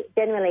somebody,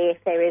 generally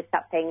if there is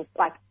something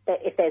like,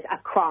 if there's a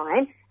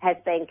crime has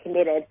been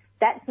committed,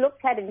 that's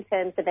looked at in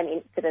terms of an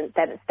incident,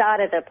 that it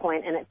started at a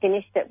point and it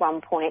finished at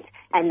one point,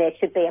 and there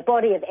should be a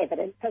body of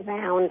evidence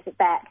around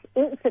that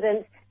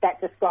incident that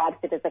describes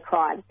it as a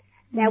crime.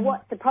 Now,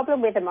 what's the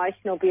problem with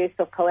emotional abuse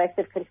or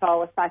coercive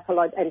control or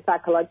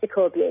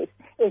psychological abuse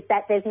is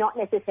that there's not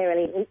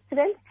necessarily an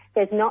incident.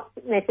 There's not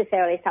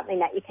necessarily something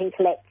that you can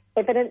collect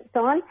evidence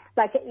on.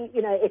 Like,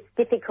 it's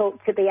difficult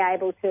to be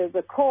able to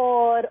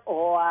record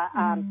or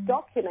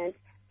document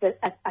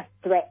a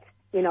threat,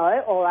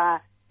 or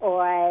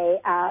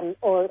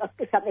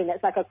something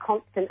that's like a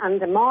constant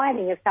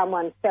undermining of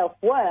someone's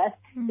self-worth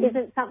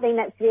isn't something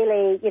that's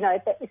really,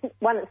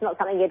 it's not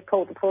something you'd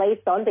call the police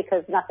on,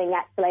 because nothing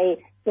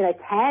actually,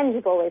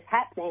 tangible is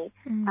happening.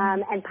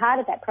 And part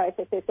of that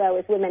process as well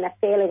is women are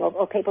feeling,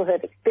 or people who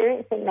are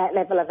experiencing that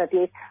level of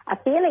abuse are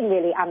feeling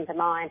really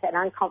undermined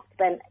and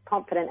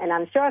confident and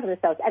unsure of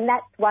themselves. And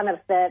that's one of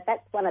the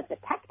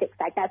tactics,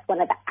 like that's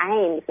one of the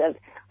aims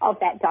of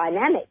that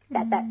dynamic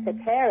that's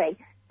occurring.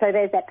 So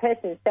that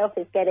person's self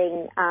is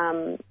getting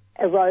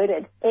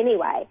eroded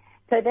anyway.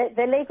 So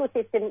the legal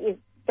system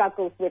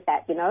struggles with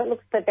that, It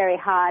looks for very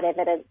hard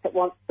evidence. It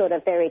wants sort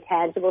of very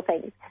tangible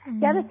things.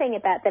 The other thing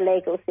about the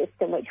legal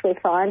system, which we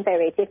find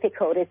very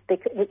difficult, is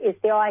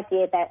the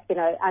idea that,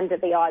 under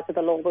the eyes of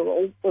the law,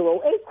 we're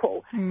all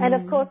equal. And,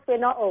 of course, we're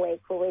not all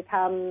equal. We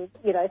come,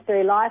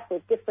 through life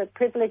with different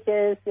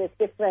privileges, with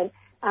different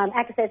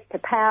access to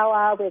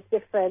power, with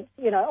different,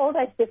 all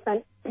those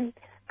different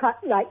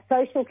like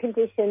social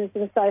conditions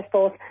and so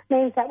forth,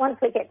 means that once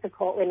we get to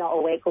court, we're not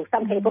all equal.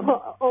 Some people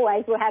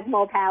always will have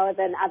more power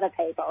than other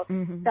people.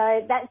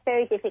 So that's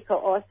very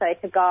difficult also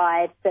to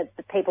guide the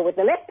people with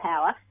the less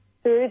power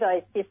through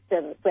those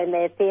systems when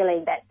they're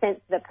feeling that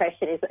sense of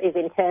oppression is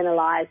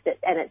internalised,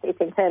 and it's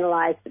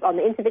internalised on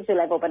the individual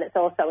level, but it's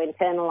also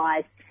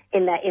internalised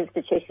in that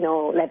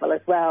institutional level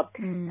as well.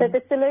 So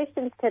the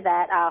solutions to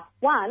that are,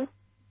 one,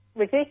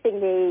 reducing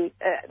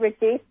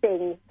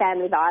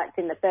family violence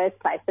in the first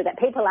place, so that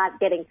people aren't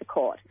getting to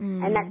court.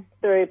 And that's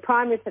through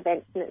primary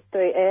prevention, it's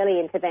through early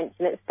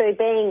intervention, it's through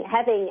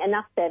having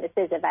enough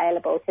services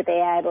available to be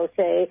able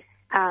to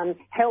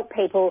help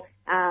people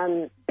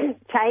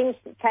change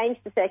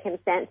the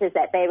circumstances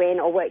that they're in,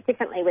 or work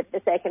differently with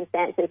the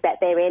circumstances that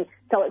they're in,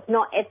 so it's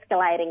not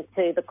escalating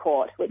to the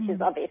court, which is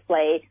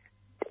obviously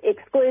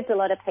excludes a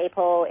lot of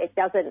people. It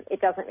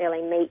doesn't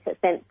really meet a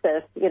sense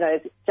of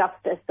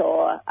justice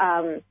or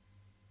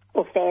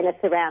fairness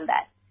around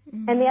that.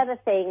 And the other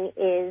thing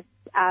is,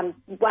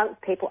 once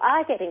people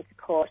are getting to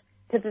court,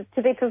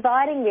 to be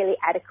providing really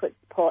adequate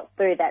support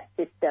through that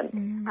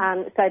system,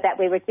 so that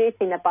we're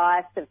reducing the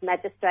bias of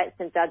magistrates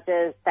and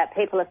judges, that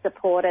people are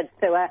supported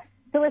through a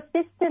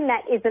system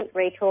that isn't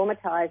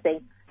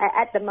re-traumatising.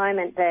 At the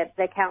moment,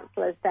 the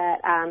counsellors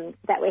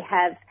that we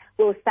have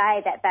will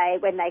say that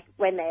when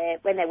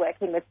they're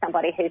working with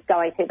somebody who's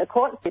going through the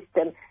court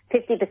system,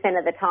 50%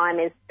 of the time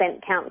is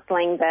spent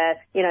counselling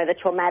the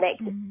traumatic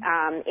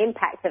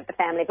impact of the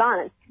family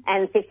violence,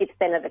 and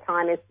 50% of the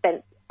time is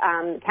spent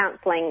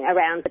counselling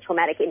around the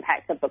traumatic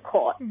impact of the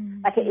court.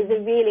 Like, it is a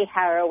really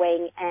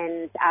harrowing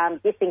and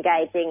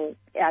disengaging,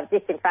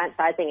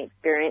 disenfranchising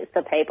experience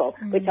for people,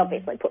 which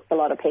obviously puts a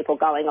lot of people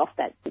going off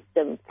that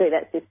system, through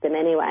that system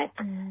anyway.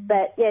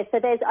 But yeah, so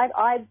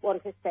I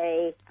want to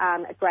see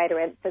a greater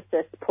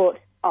emphasis put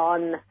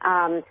on,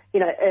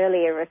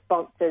 earlier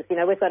responses.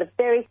 We've got a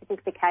very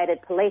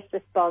sophisticated police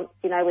response.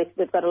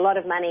 We've got a lot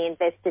of money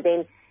invested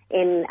in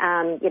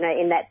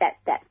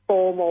that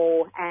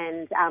formal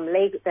and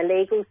the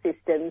legal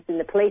systems and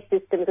the police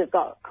systems. We've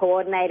got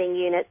coordinating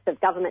units of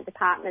government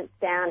departments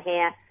down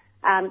here.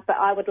 But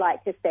I would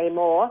like to see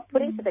more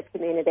put into the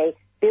community,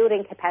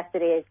 building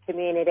capacity as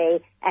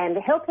community, and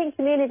helping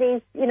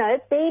communities,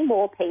 be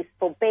more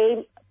peaceful,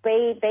 be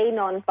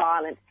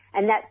non-violent.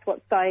 And that's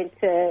what's going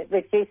to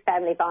reduce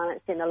family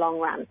violence in the long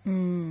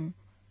run.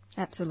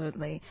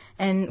 Absolutely.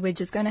 And we're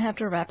just going to have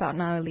to wrap up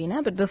now,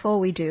 Alina. But before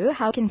we do,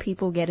 how can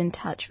people get in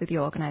touch with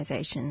your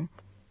organisation?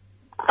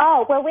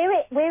 Oh, well,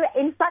 we're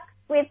in flux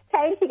with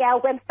changing our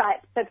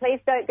website, so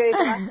please don't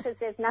Google us because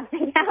there's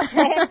nothing out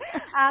there.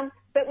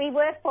 but we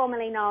were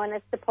formerly known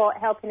as Support,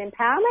 Help and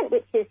Empowerment,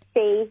 which is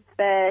SHE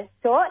for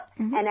short,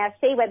 and our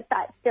SHE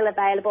website's still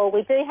available.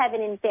 We do have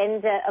an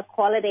gender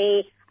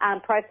equality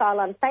profile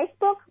on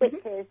Facebook, which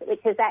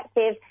is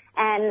active,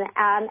 and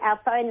our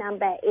phone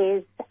number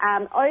is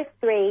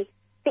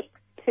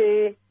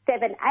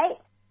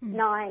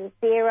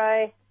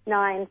 0362789090.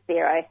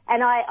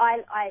 And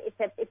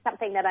it's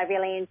something that I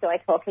really enjoy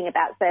talking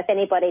about. So if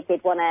anybody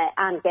did want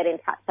to get in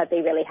touch, I'd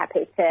be really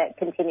happy to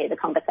continue the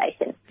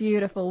conversation.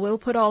 Beautiful. We'll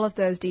put all of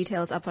those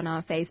details up on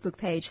our Facebook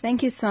page.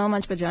 Thank you so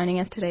much for joining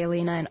us today,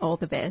 Alina, and all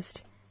the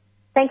best.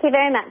 Thank you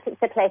very much.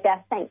 It's a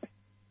pleasure. Thanks.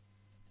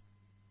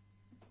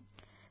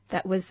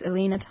 That was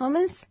Alina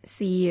Thomas,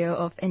 CEO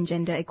of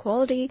Engender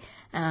Equality.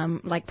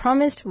 Like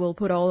promised, we'll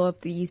put all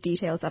of these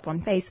details up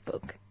on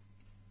Facebook.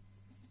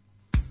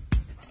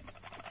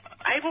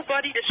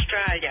 Able-bodied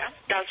Australia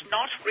does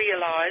not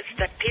realise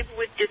that people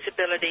with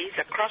disabilities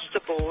across the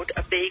board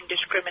are being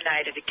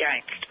discriminated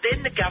against.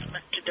 Then the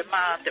government to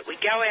demand that we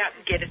go out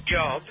and get a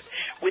job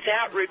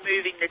without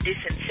removing the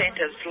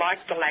disincentives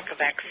like the lack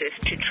of access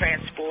to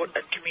transport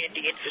and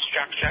community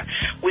infrastructure,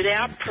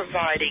 without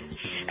providing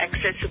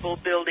accessible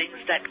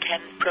buildings that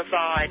can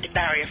provide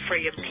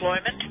barrier-free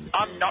employment.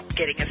 I'm not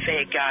getting a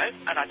fair go,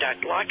 and I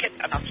don't like it,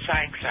 and I'm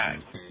saying so.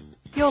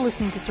 You're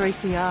listening to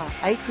 3CR,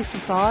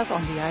 8:55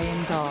 on the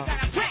AM dial.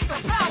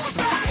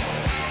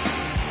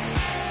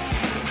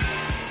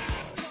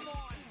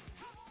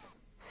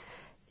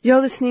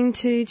 You're listening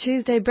to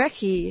Tuesday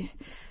Brekkie.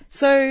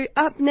 So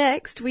up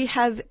next we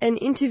have an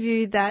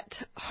interview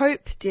that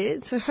Hope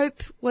did. So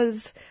Hope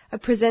was a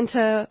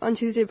presenter on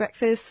Tuesday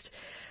Breakfast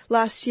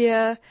last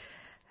year,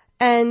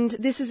 and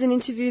this is an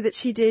interview that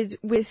she did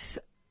with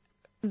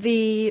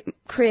the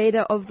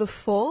creator of The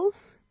Fall,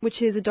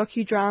 which is a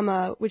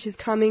docudrama which is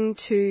coming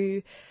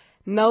to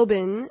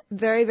Melbourne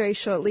very, very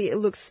shortly. It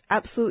looks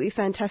absolutely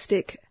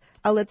fantastic.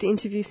 I'll let the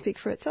interview speak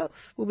for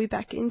itself. We'll be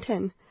back in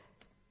 10.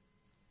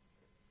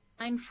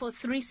 And for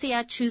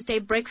 3CR Tuesday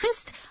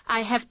Breakfast,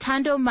 I have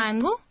Thando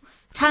Mango.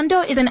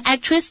 Thando is an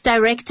actress,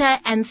 director,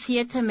 and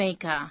theatre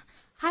maker.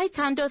 Hi,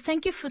 Thando.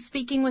 Thank you for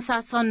speaking with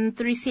us on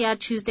 3CR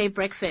Tuesday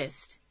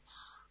Breakfast.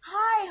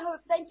 Hi,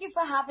 Hope. Thank you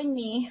for having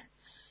me.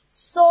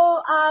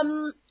 So,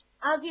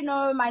 as you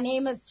know, my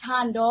name is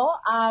Thando.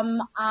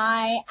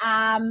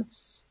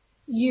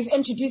 You've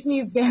introduced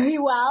me very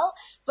well,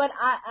 but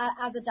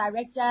as a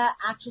director,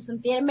 actress,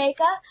 and theatre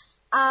maker.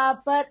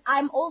 But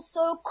I'm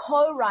also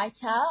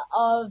co-writer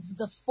of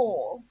The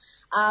Fall,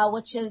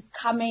 which is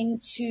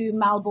coming to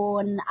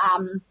Melbourne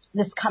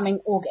this coming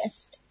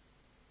August.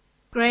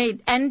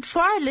 Great. And for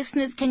our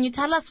listeners, can you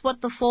tell us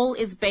what The Fall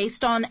is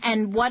based on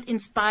and what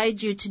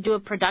inspired you to do a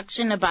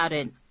production about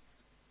it?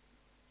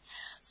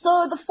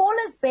 So The Fall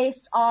is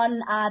based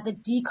on the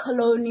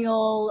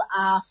decolonial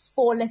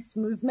fallist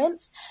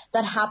movements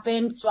that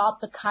happened throughout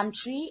the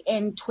country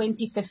in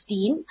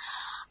 2015.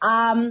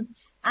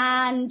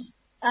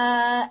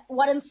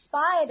 What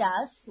inspired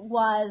us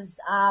was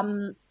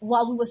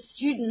while we were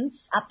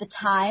students at the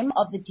time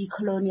of the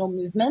decolonial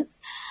movements,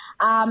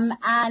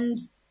 and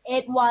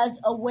it was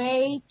a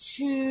way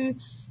to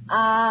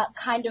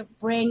kind of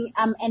bring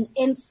an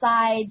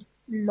inside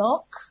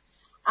look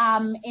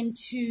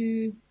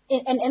into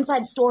an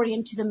inside story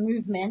into the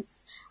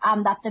movements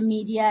that the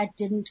media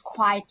didn't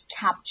quite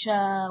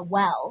capture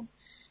well.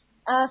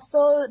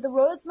 So the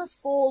Roads Must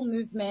Fall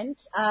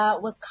movement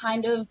was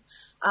kind of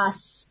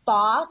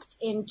sparked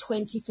in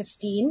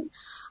 2015,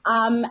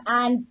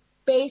 and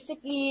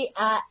basically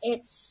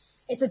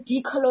it's a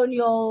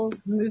decolonial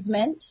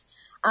movement,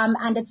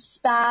 and it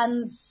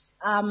spans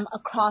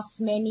across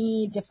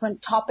many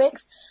different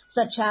topics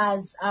such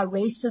as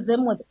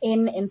racism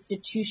within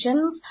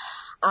institutions,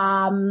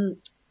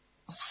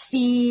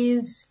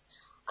 fees,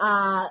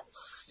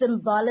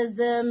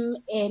 symbolism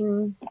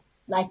in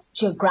like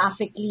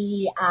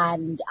geographically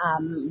and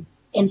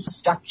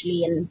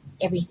infrastructurally and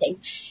everything.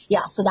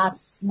 Yeah, so that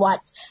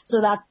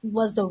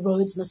was the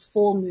Roads Must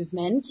Fall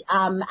movement,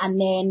 and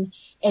then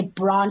it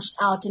branched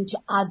out into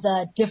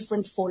other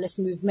different fallist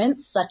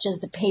movements such as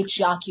the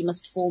Patriarchy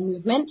Must Fall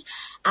movement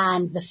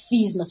and the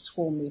Fees Must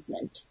Fall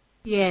movement.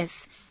 Yes.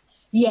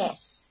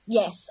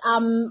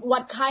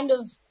 What kind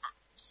of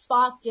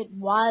sparked it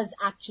was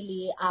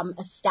actually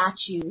a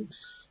statue,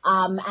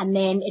 and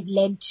then it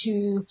led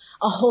to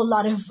a whole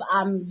lot of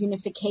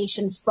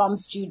unification from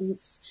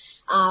students,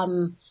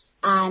 and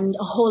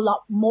a whole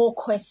lot more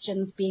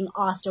questions being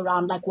asked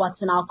around like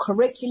what's in our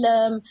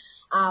curriculum,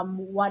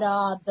 what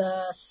are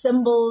the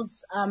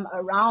symbols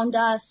around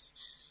us,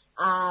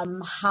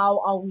 how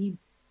are we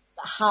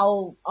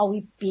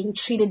being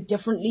treated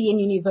differently in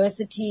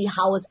university,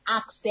 how is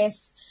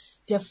access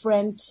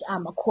different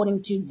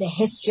according to the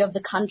history of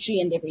the country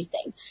and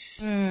everything.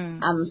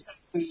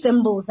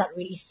 Symbols that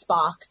really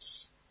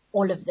sparked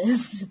all of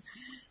this.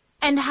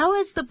 And how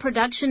has the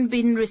production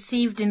been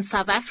received in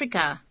South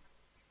Africa?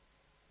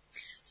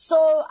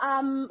 So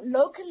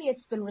locally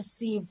it's been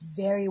received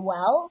very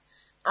well.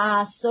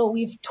 So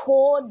we've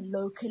toured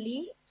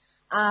locally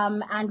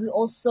And we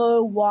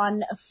also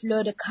won a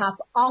Fleur de Cap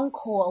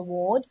Encore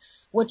Award,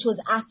 which was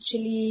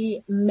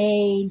actually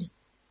made,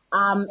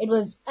 it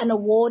was an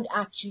award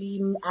actually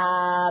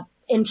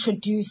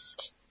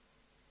introduced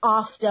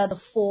after the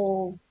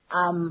fall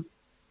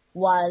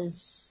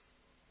was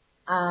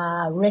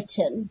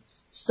written.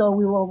 So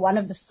we were one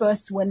of the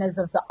first winners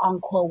of the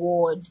Encore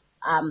Award,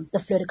 the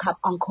Fleur de Cap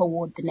Encore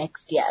Award the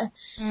next year.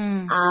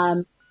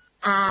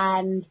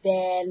 And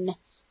then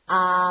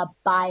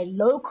by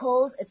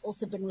locals, it's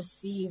also been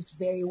received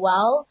very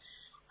well.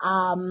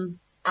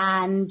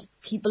 And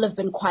people have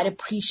been quite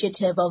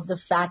appreciative of the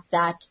fact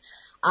that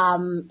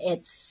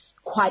it's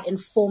quite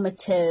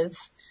informative,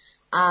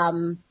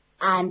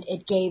 and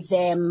it gave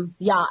them,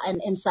 an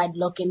inside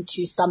look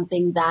into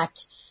something that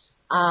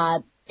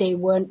they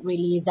weren't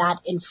really that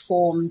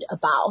informed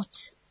about.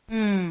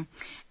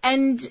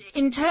 And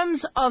in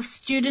terms of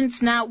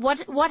students now,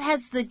 what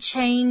has the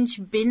change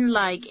been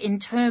like in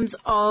terms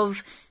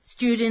of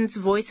students'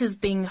 voices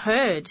being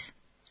heard?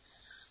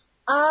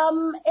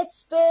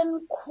 It's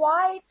been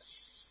quite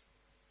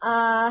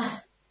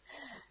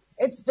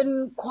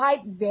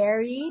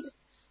varied.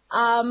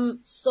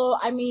 So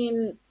I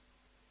mean,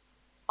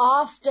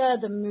 after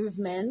the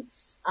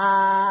movements,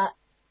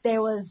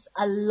 there was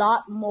a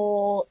lot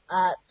more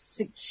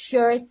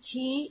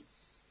security,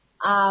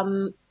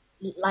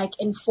 like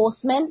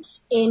enforcement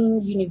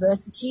in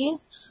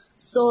universities.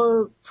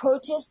 So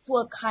protests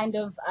were kind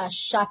of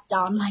shut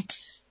down like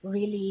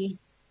really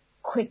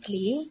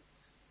quickly.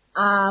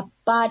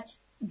 But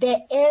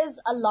there is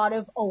a lot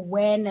of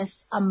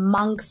awareness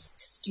amongst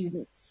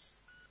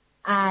students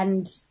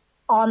and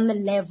on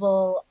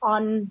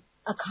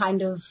a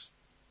kind of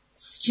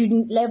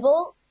student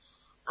level,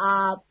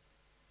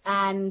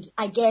 and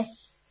I guess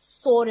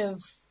sort of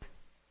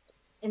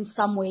in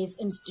some ways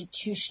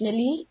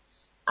institutionally,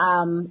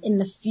 in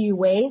the few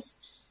ways.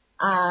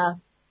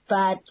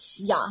 But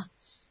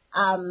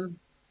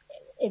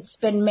it's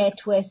been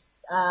met with,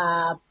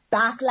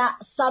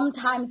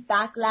 sometimes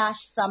backlash,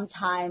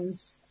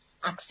 sometimes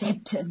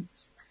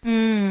acceptance.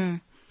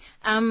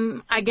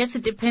 I guess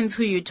it depends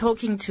who you're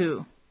talking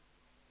to.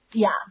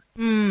 Yeah.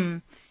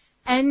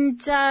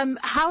 And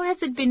how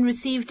has it been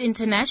received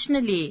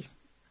internationally?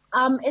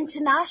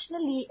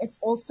 Internationally, it's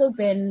also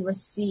been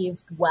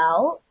received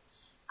well.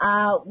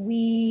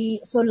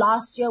 So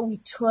last year we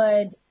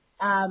toured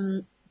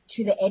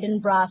to the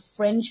Edinburgh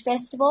Fringe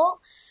Festival,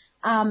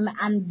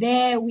 and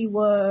there we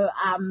were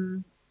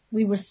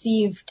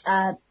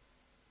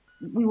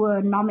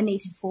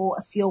nominated for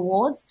a few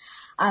awards.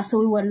 So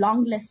we were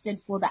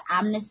longlisted for the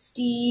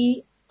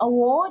Amnesty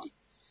Award.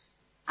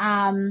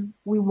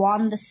 We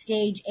won the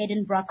Stage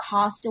Edinburgh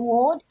Cast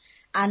Award,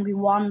 and we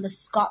won the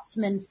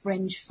Scotsman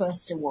Fringe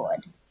First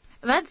Award.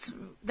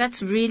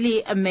 That's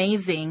really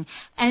amazing.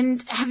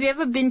 And have you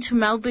ever been to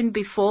Melbourne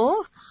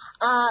before?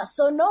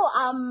 So no,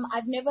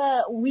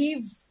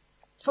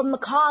 from the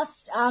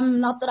cast,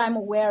 not that I'm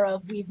aware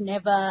of, we've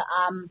never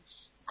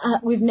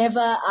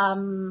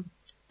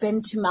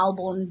been to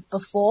Melbourne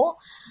before.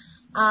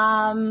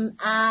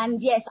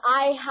 And yes,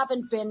 I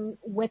haven't been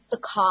with the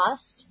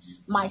cast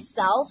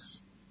myself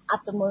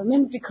at the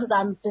moment because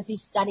I'm busy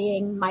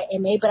studying my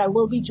MA, but I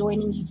will be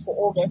joining you for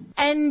August.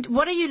 And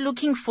what are you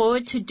looking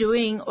forward to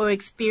doing or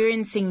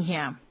experiencing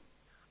here?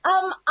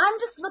 I'm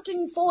just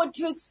looking forward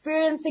to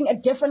experiencing a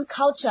different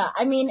culture.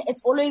 I mean,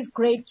 it's always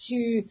great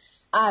to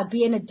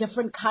be in a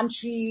different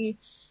country,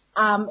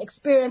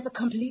 experience a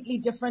completely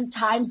different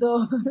time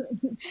zone.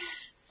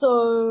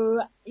 So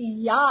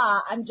yeah,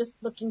 I'm just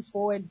looking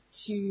forward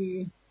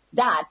to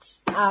that.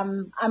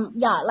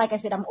 Like I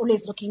said, I'm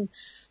always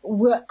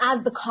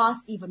as the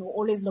cast even, we're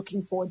always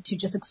looking forward to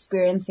just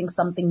experiencing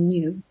something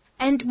new.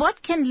 And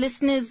what can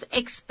listeners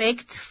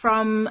expect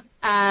from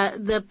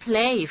the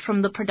play,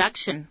 from the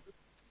production?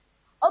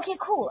 Okay,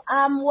 cool.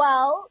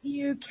 Well,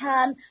 you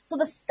can, so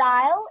the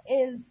style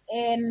is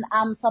in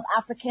South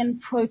African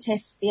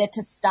protest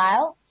theatre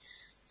style.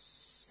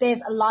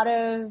 There's a lot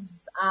of,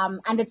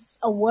 and it's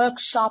a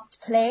workshopped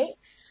play.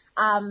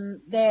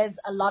 There's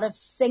a lot of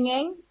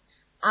singing.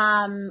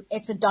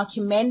 It's a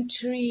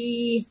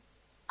documentary,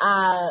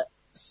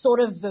 sort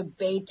of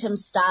verbatim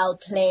style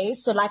play.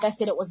 So like I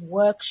said, it was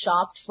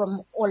workshopped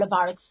from all of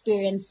our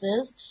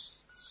experiences.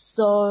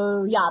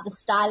 So yeah, the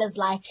style is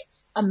like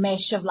a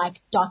mesh of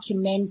like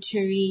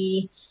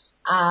documentary,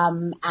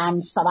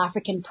 and South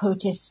African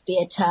protest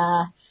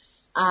theatre.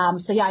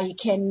 So yeah, you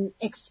can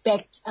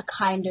expect a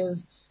kind of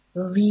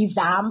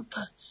revamp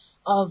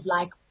of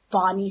like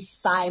Barney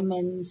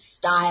Simon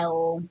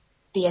style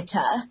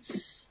theatre.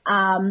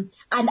 And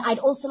I'd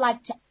also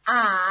like to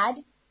add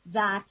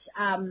that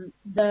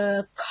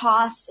the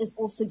cast is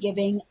also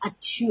giving a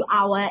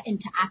 2-hour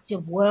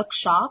interactive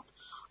workshop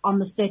on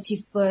the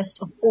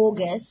 31st of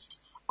August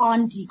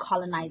on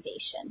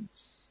decolonization.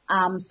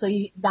 So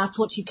that's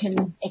what you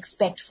can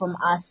expect from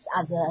us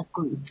as a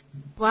group.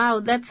 Wow,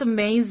 that's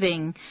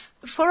amazing.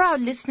 For our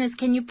listeners,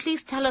 can you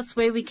please tell us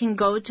where we can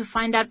go to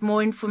find out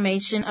more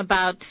information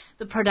about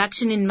the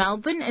production in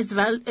Melbourne, as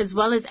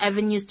well as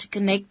avenues to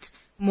connect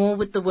more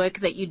with the work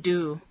that you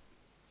do?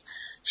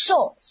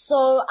 Sure.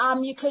 So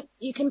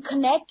you can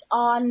connect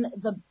on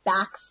the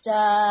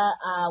Baxter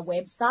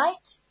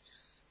website.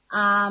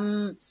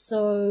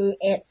 So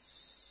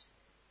it's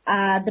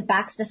the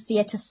Baxter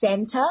Theatre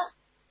Centre.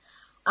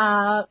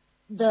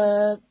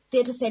 The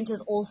Theatre Centre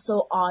is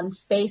also on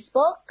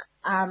Facebook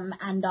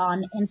and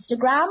on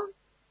Instagram.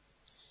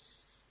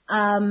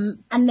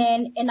 And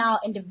then in our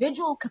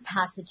individual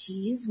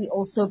capacities, we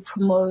also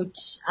promote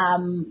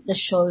the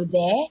show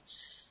there.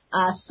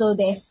 So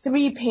there are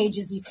 3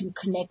 pages you can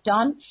connect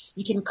on.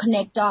 You can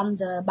connect on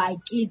the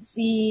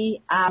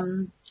Baikitsi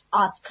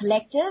Arts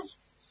Collective.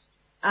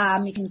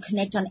 You can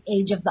connect on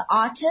Age of the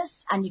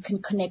Artist, and you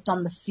can connect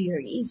on the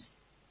Furies.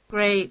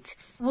 Great.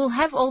 We'll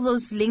have all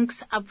those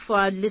links up for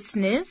our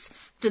listeners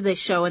to the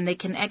show, and they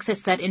can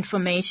access that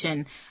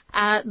information.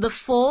 The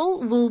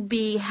fall will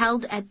be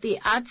held at the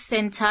Arts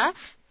Centre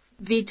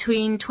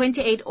between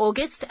 28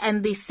 August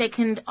and the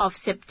 2nd of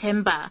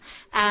September.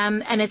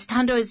 And as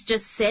Tando has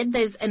just said,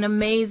 there's an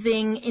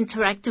amazing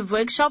interactive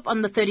workshop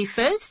on the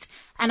 31st.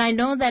 And I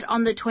know that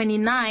on the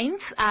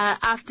 29th,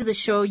 after the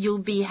show, you'll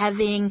be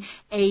having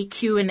a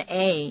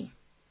Q&A.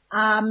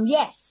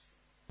 Yes.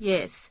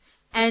 Yes.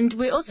 And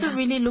we're also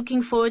really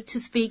looking forward to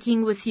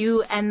speaking with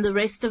you and the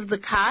rest of the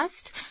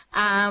cast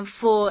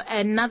for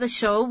another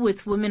show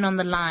with Women on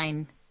the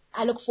Line.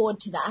 I look forward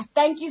to that.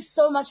 Thank you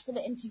so much for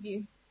the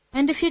interview.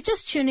 And if you're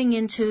just tuning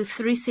into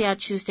 3CR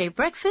Tuesday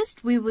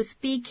Breakfast, we were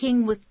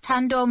speaking with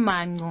Tando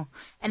Mangu,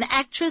 an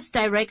actress,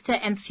 director,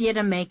 and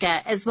theatre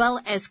maker, as well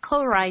as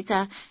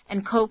co-writer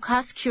and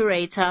co-cast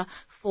curator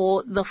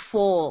for The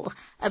Fall,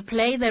 a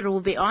play that will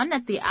be on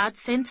at the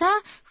Arts Centre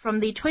from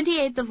the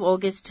 28th of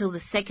August till the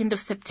 2nd of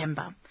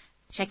September.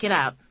 Check it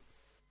out.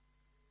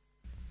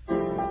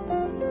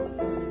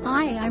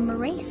 Hi, I'm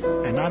Maurice.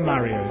 And I'm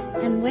Mario.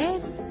 And we're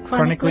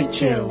Chronically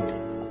Chilled,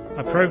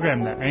 a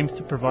program that aims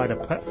to provide a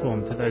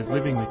platform to those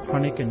living with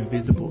chronic and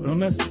invisible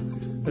illness,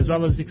 as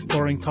well as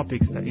exploring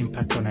topics that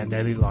impact on our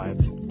daily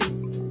lives.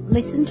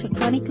 Listen to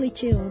Chronically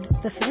Chilled,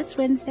 the first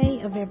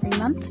Wednesday of every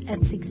month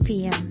at 6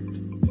 p.m.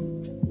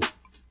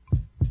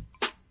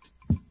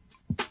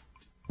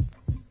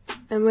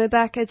 And we're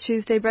back at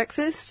Tuesday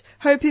Breakfast.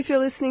 Hope if you're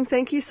listening,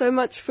 thank you so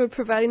much for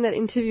providing that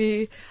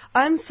interview.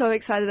 I'm so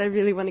excited. I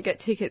really want to get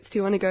tickets. Do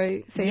you want to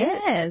go see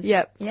it?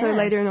 Yep. Yeah. So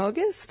later in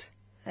August?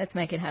 Let's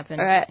make it happen.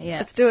 All right. Yeah.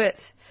 Let's do it.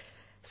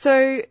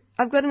 So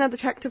I've got another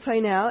track to play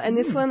now, and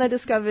this one I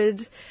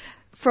discovered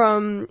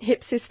from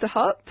Hip Sister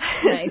Hop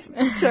Nice.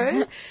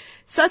 show.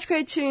 Such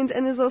great tunes,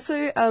 and there's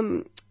also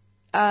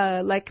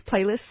like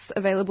playlists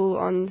available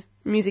on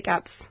music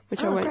apps,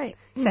 which I won't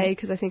say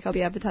because I think I'll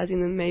be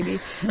advertising them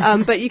maybe.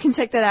 But you can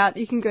check that out.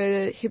 You can go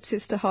to Hip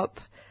Sister Hop,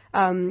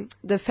 the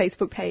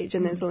Facebook page,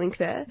 and there's a link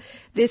there.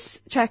 This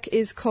track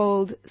is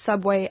called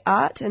Subway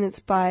Art, and it's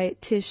by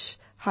Tish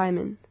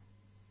Hyman.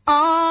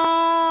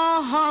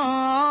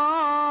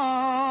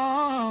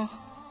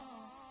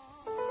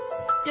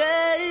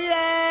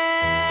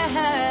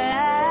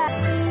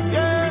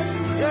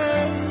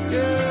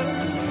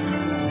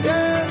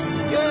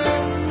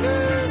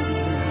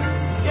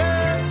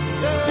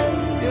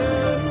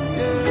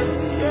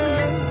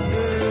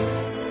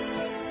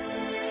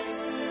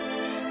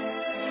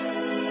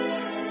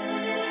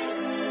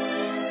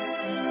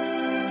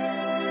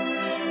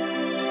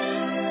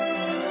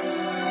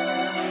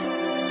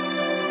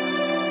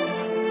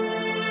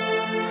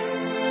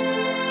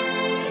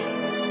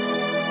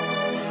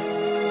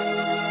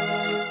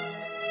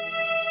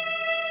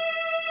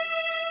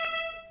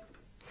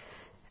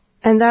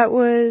 And that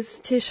was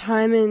Tish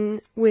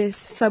Hyman with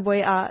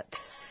Subway Art.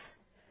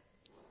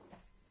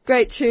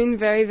 Great tune,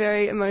 very,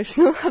 very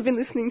emotional. I've been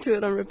listening to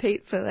it on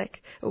repeat for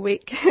like a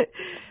week.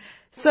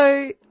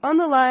 So on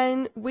the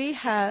line we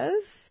have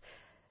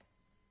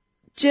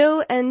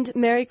Jill and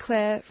Mary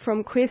Claire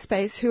from Queer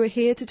Space, who are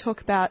here to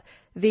talk about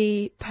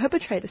the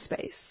Perpetrator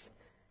Space.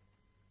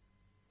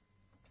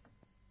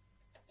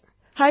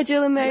 Hi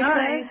Jill and Mary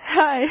Claire.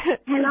 Hi.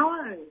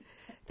 Hello.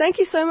 Thank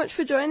you so much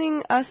for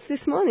joining us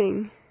this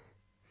morning.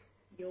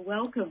 You're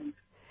welcome.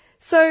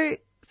 So,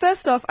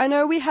 first off, I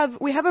know we have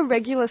a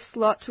regular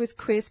slot with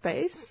Queer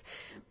Space,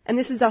 and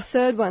this is our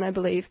third one, I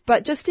believe.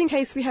 But just in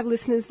case we have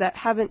listeners that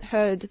haven't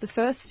heard the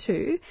first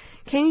two,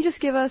 can you just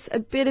give us a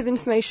bit of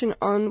information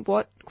on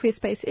what Queer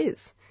Space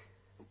is?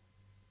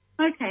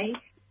 Okay.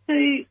 So,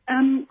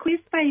 Queer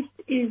Space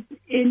is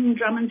in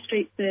Drummond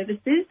Street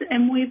Services,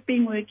 and we've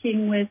been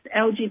working with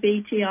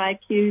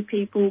LGBTIQ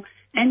people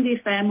and their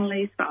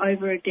families for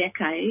over a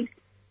decade.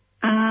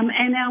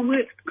 And our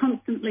work's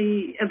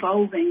constantly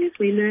evolving as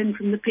we learn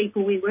from the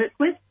people we work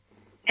with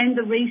and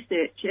the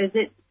research as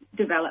it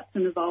develops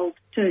and evolves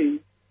too.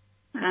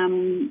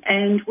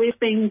 And we've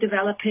been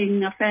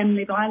developing a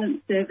family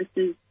violence service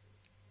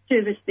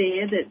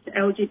there that's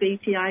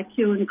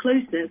LGBTIQ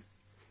inclusive.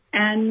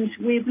 And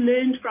we've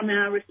learned from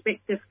our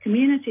respective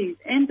communities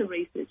and the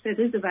research that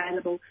is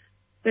available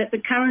that the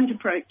current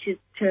approaches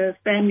to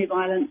family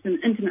violence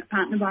and intimate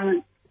partner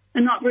violence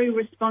are not very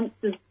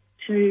responsive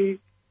to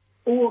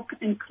or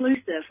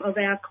inclusive of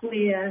our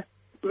queer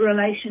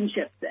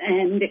relationships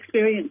and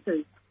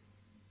experiences.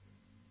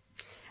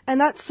 And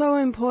that's so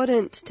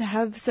important to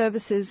have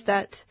services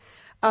that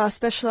are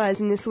specialised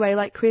in this way,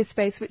 like Queer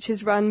Space, which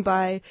is run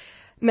by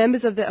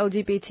members of the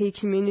LGBT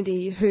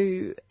community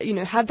who, you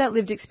know, have that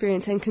lived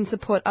experience and can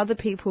support other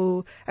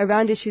people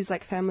around issues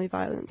like family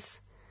violence.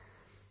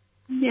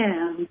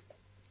 Yeah.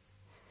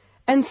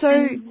 And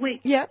so,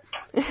 yeah.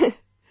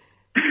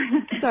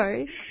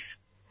 Sorry.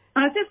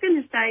 I was just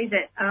going to say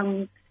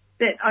that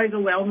that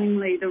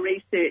overwhelmingly the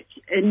research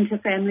into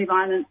family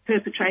violence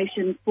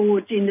perpetration for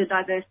gender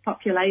diverse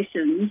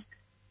populations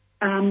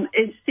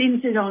is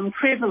centred on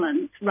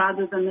prevalence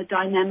rather than the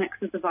dynamics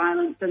of the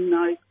violence in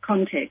those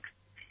contexts.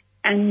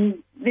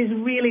 And there's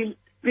really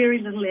very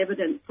little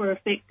evidence for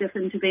effective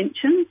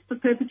interventions for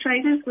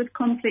perpetrators with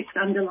complex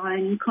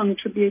underlying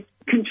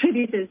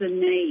contributors and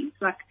needs.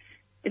 Like,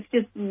 it's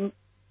just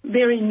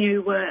very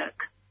new work.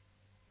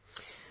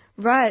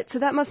 Right, so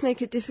that must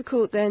make it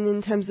difficult then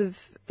in terms of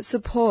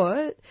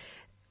support.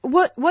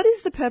 What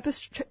is the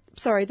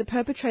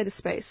perpetrator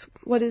space?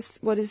 What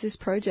is this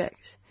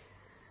project?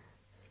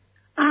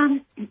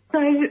 So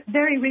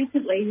very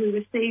recently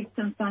we received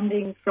some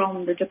funding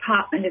from the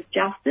Department of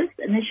Justice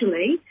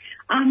initially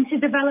to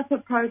develop a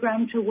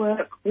program to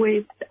work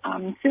with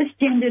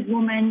cisgendered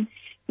women,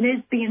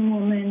 lesbian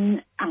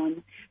women,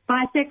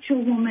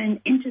 bisexual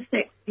women,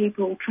 intersex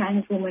people,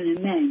 trans women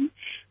and men,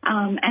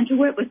 and to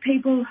work with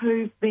people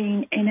who've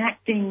been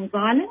enacting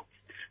violence,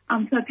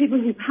 so people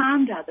who've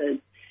harmed others.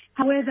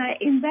 However,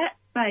 in that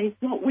space,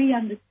 what we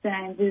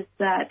understand is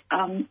that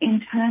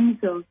in terms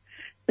of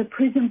the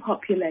prison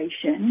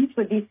population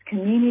for this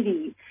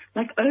community,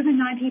 like over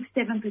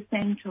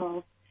 97%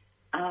 of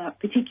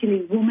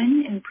particularly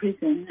women in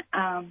prison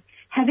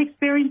have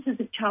experiences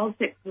of child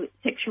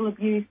sexual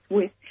abuse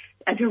with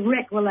a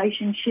direct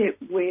relationship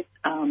with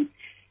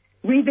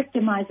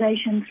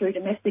re-victimization through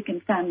domestic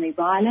and family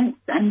violence,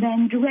 and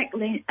then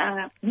directly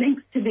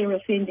links to their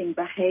offending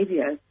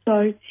behaviour.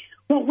 So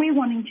what we're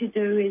wanting to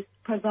do is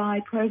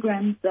provide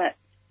programs that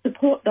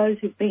support those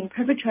who've been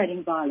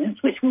perpetrating violence,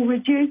 which will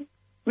reduce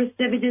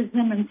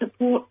recidivism and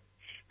support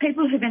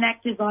people who've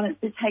enacted violence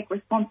to take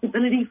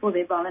responsibility for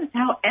their violence.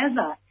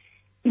 However,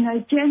 you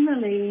know,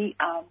 generally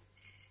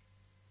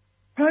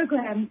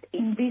programs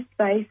in this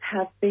space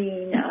have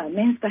been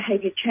men's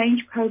behaviour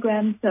change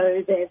programs,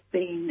 so they've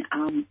been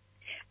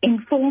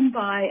informed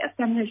by a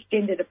feminist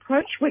gendered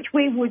approach, which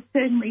we would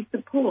certainly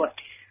support.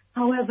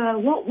 However,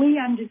 what we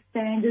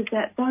understand is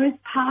that those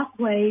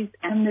pathways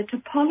and the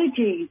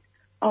topologies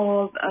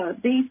of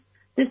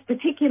this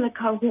particular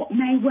cohort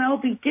may well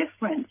be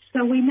different.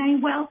 So we may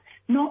well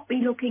not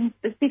be looking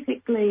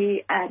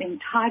specifically at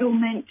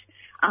entitlement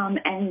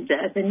and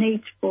the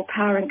need for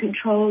power and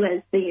control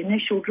as the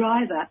initial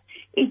driver.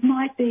 It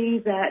might be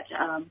that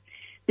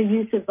the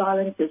use of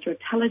violence is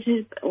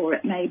retaliative, or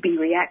it may be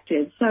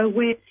reactive. So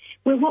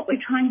what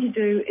we're trying to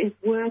do is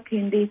work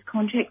in these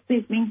contexts.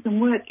 There's been some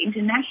work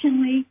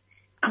internationally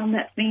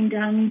that's been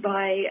done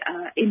by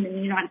in the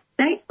United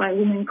States by a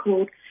woman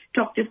called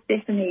Dr.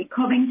 Stephanie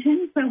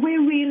Covington. So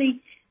we're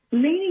really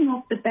leaning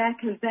off the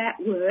back of that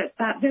work,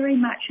 but very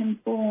much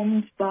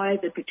informed by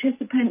the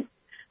participants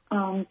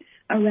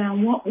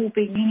around what will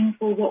be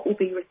meaningful, what will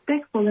be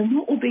respectful, and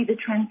what will be the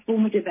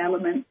transformative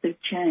elements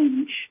of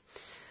change.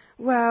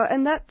 Wow,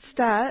 and that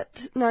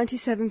stat,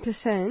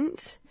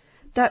 97%,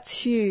 that's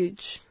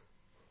huge.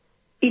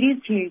 It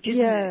is huge,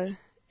 isn't it?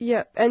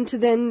 Yeah, and to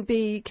then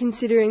be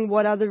considering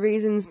what are the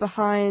reasons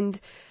behind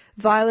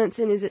violence,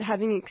 and is it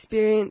having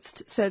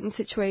experienced certain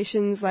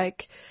situations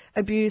like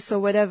abuse or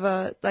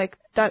whatever, like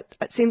that,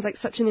 it seems like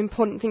such an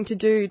important thing to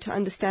do, to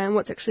understand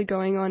what's actually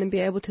going on and be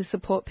able to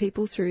support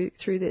people through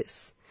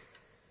this.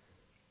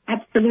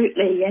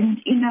 Absolutely. And,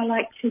 you know,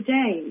 like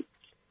today,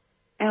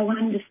 our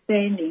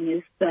understanding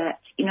is that,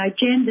 you know,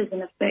 gender is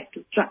an effect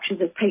of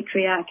structures of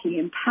patriarchy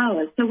and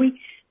power. So we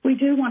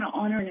do want to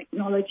honour and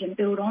acknowledge and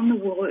build on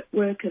the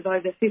work of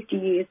over 50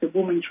 years of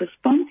women's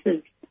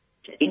responses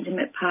to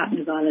intimate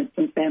partner violence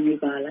and family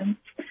violence.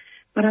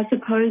 But I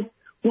suppose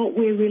what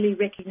we're really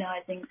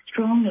recognising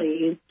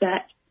strongly is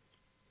that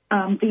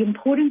the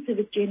importance of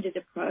a gendered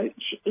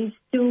approach is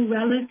still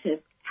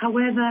relative.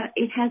 However,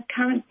 it has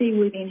currency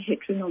within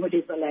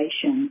heteronormative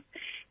relations.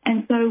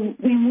 And so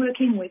when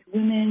working with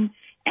women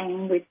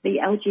and with the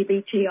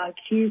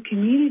LGBTIQ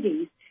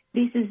communities,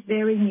 this is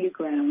very new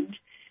ground.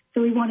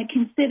 So we want to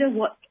consider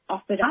what's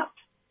offered up,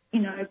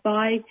 you know,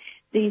 by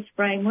these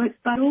frameworks,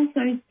 but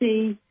also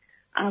see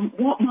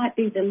what might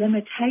be the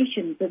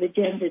limitations of a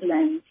gendered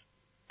lens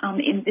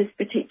in this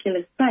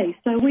particular space.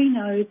 So we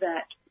know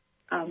that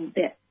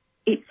that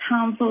it's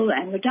harmful,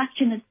 and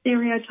reduction of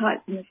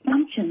stereotypes and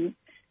assumptions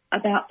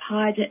about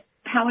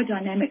power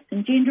dynamics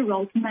and gender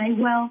roles may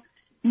well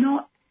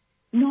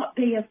not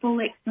be a full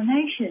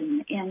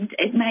explanation, and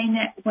it may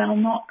well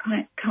not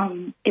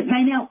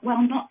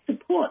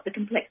support the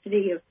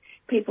complexity of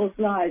people's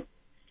lives.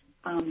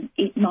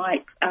 It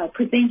might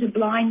present a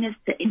blindness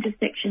to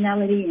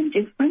intersectionality and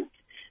difference.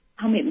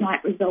 It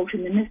might result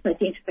in the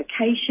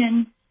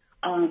misidentification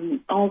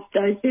of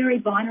those very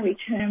binary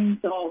terms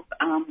of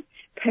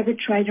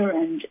perpetrator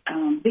and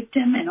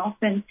victim, and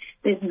often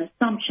there's an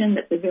assumption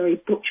that the very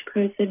butch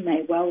person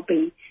may well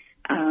be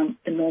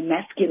the more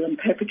masculine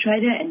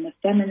perpetrator and the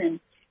feminine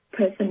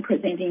person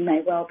presenting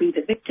may well be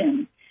the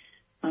victim.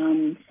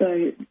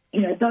 So,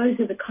 those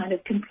are the kind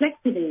of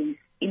complexities,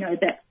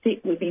 that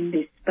sit within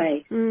this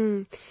space.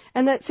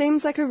 And that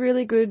seems like a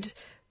really good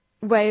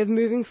way of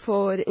moving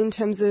forward in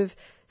terms of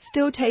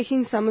still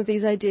taking some of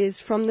these ideas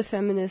from the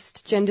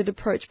feminist gendered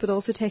approach, but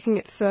also taking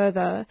it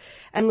further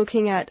and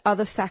looking at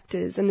other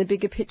factors and the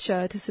bigger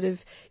picture to sort of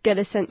get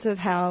a sense of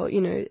how,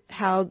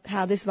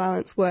 how this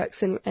violence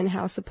works and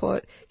how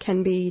support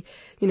can be,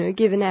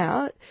 given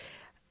out.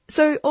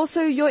 So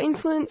also you're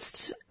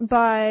influenced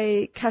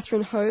by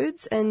Catherine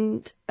Hodes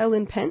and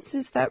Ellen Pence,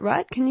 is that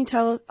right? Can you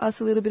tell us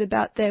a little bit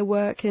about their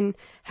work and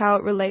how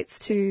it relates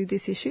to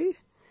this issue?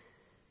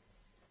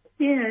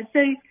 Yeah, so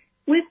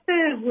with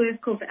the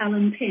work of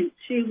Ellen Pence,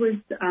 she was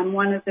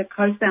one of the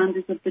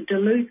co-founders of the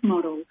Duluth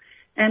model.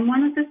 And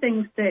one of the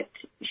things that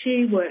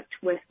she worked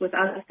with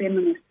other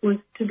feminists was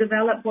to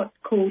develop what's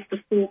called the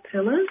 4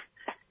 pillars.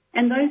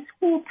 And those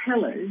 4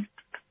 pillars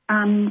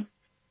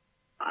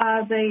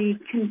are the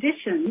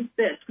conditions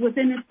that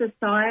within a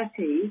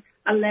society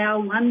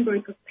allow one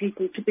group of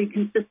people to be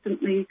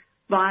consistently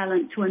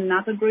violent to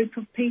another group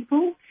of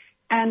people.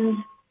 And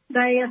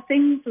they are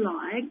things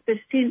like the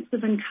sense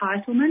of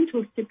entitlement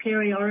or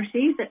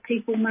superiority that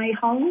people may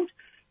hold,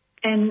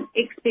 and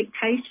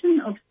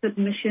expectation of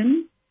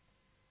submission,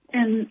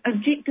 and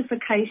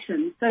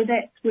objectification. So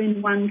that's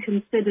when one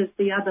considers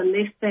the other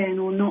less than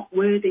or not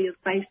worthy of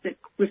basic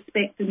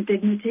respect and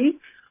dignity.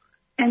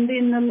 And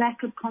then the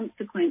lack of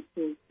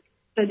consequences.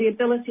 So the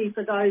ability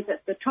for those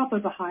at the top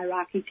of a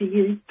hierarchy to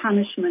use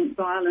punishment,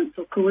 violence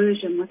or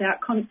coercion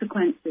without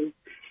consequences.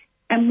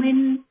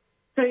 And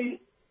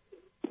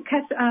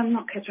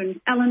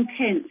Ellen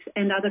Pence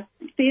and other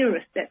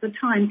theorists at the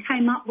time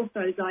came up with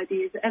those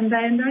ideas, and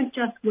they don't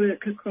just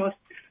work across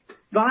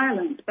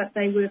violence, but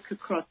they work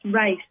across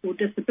race or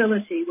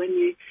disability when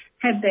you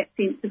have that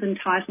sense of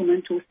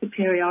entitlement or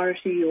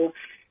superiority or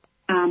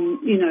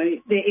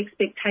the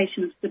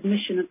expectation of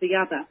submission of the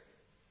other.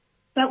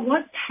 But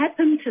what's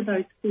happened to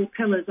those 4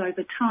 pillars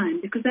over time,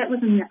 because that was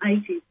in the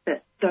 80s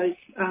that those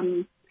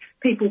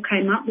people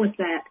came up with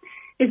that,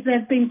 is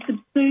they've been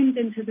subsumed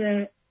into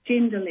the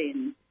gender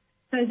lens.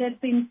 So they've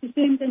been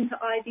subsumed into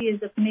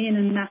ideas of men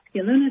and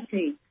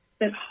masculinity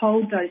that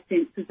hold those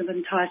senses of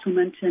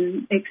entitlement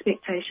and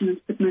expectation of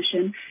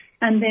submission.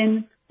 And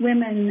then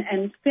women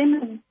and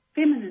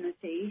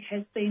femininity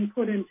has been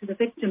put into the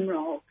victim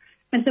role.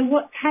 And so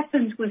what's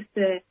happened with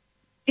the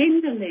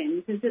gender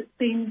lens is it's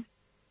been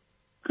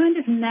kind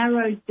of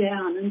narrowed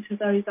down into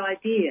those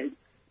ideas,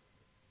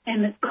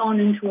 and it's gone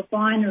into a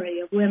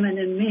binary of women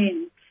and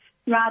men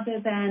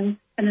rather than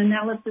an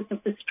analysis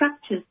of the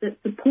structures that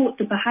support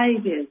the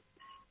behaviours.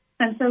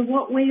 And so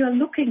what we are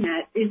looking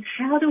at is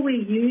how do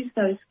we use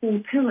those 4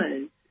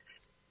 pillars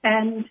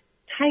and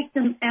take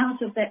them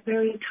out of that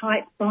very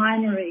tight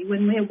binary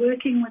when we're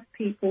working with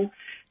people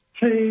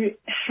who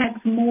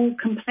have more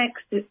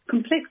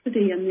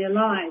complexity in their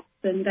lives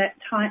than that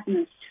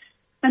tightness.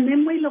 And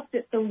then we looked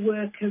at the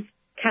work of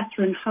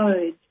Catherine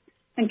Hodes.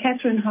 And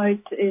Catherine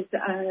Hodes is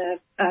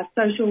a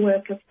social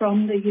worker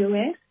from the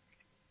US.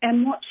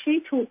 And what she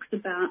talks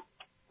about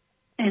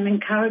and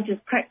encourages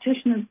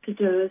practitioners to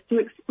do is to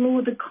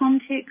explore the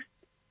context,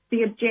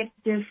 the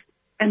objective,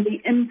 and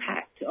the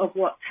impact of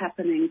what's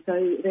happening, so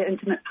the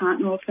intimate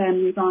partner or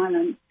family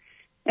violence.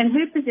 And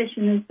her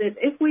position is that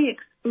if we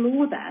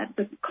explore that,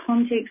 the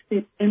context,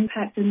 the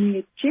impact, and the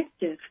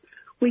objective,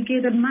 we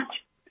get a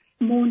much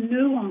more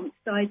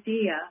nuanced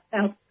idea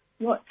of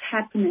what's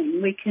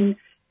happening. We can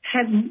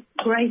have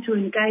greater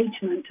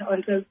engagement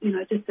over,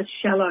 just a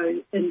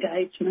shallow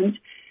engagement.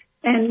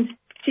 And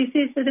she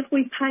says that if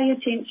we pay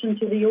attention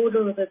to the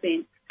order of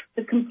events,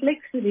 the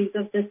complexities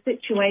of the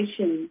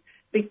situation,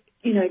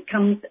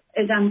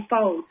 it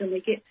unfolds and we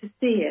get to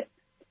see it.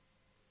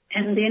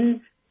 And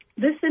then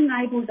this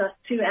enables us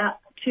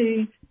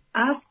to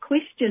ask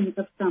questions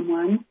of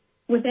someone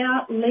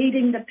without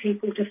leading the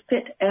people to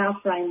fit our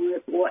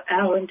framework or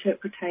our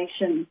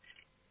interpretation.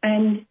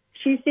 And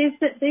she says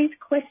that these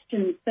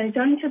questions, they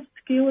don't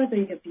obscure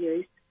the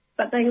abuse,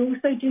 but they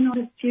also do not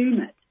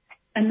assume it,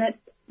 and that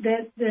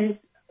there's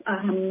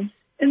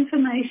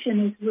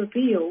information is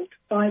revealed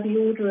by the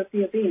order of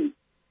the event.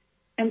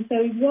 And so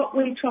what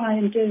we try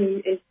and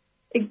do is,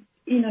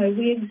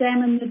 we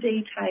examine the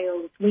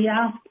details, we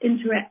ask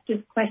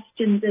interactive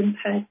questions in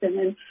person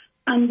and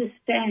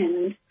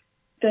understand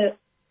the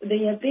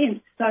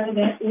event so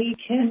that we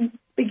can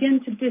begin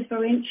to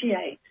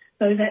differentiate,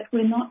 so that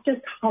we're not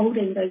just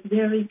holding those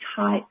very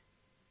tight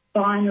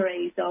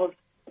binaries of,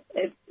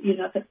 if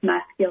it's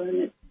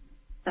masculine,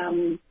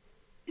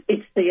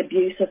 it's the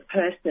abusive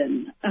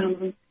person.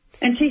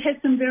 And she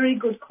has some very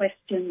good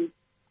questions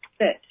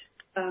that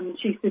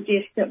she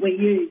suggests that we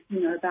use,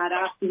 about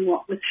asking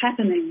what was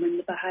happening when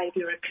the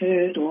behaviour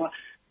occurred, or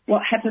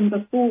what happened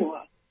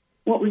before,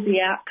 what was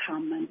the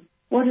outcome, and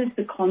what is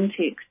the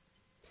context.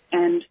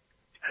 and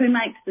who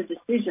makes the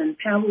decisions?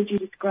 How would you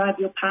describe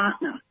your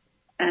partner?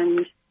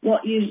 And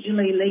what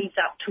usually leads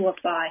up to a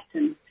fight,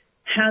 and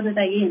how do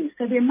they end?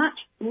 So they're much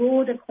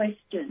broader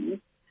questions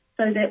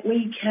so that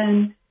we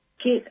can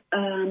get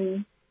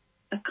a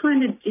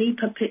kind of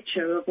deeper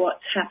picture of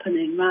what's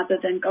happening rather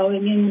than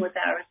going in with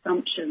our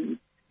assumptions.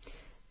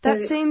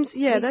 That seems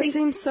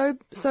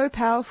so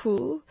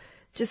powerful.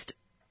 Just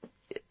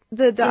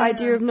the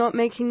idea of not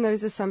making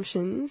those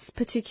assumptions,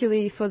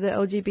 particularly for the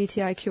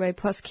LGBTIQA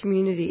plus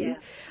community. Yeah.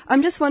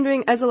 I'm just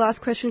wondering, as a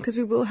last question, because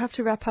we will have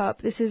to wrap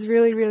up, this is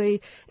really,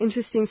 really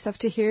interesting stuff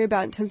to hear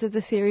about in terms of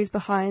the theories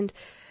behind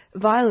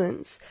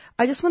violence.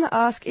 I just want to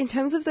ask, in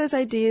terms of those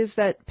ideas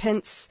that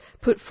Pence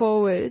put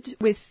forward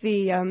with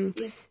the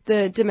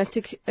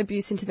Domestic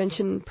Abuse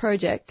Intervention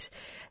Project,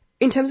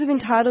 in terms of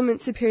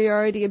entitlement,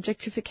 superiority,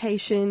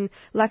 objectification,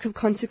 lack of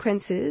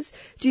consequences,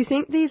 do you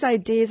think these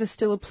ideas are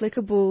still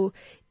applicable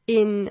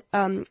in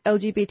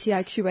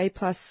LGBTIQA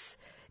plus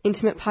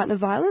intimate partner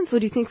violence, or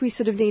do you think we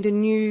sort of need a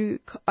new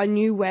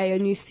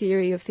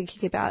theory of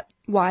thinking about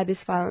why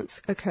this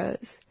violence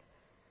occurs?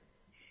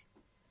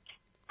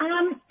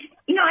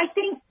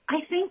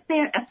 I think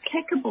they're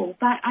applicable,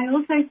 but I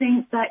also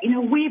think that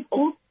we've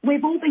all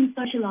been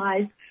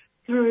socialised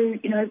through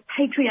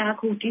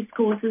patriarchal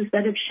discourses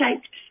that have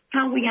shaped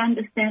how we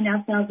understand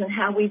ourselves and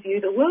how we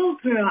view the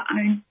world through our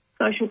own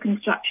social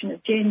construction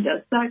of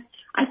gender. So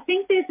I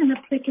think there's an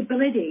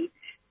applicability,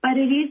 but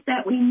it is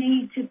that we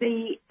need to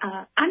be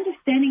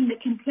understanding the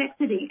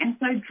complexity and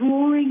so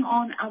drawing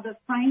on other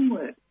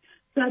frameworks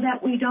so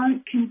that we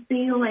don't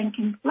conceal and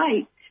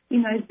conflate,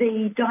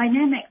 the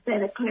dynamics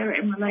that occur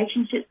in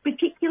relationships,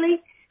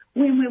 particularly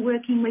when we're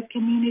working with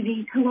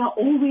communities who are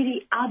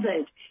already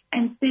othered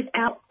and sit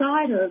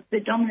outside of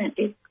the dominant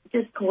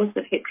discourse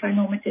of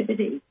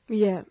heteronormativity.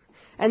 Yeah.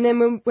 And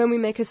then when we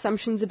make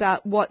assumptions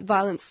about what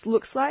violence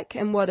looks like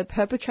and what a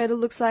perpetrator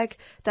looks like,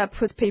 that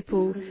puts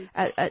people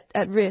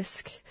at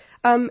risk.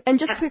 And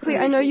just quickly,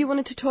 I know you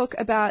wanted to talk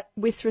about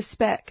With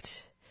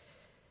Respect.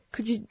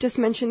 Could you just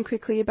mention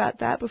quickly about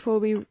that before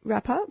we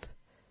wrap up?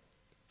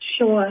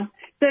 Sure.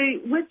 So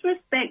With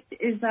Respect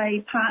is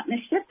a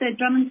partnership. The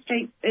Drummond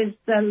Street is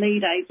the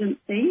lead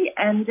agency,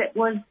 and it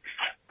was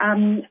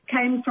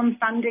came from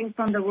funding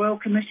from the Royal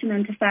Commission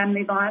into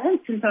Family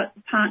Violence, and so it's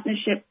a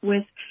partnership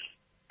with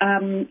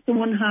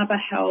Thorn Harbour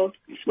Health,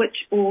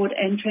 Switchboard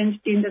and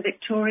Transgender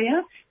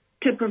Victoria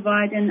to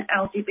provide an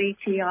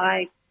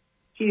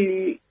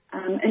LGBTIQ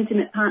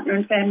intimate partner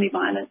and family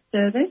violence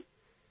service.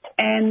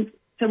 And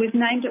so we've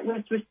named it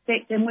With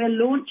Respect, and we're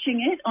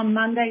launching it on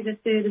Monday the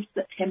 3rd of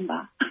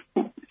September.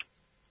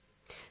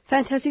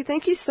 Fantastic.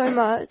 Thank you so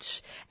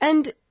much.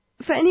 And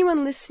for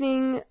anyone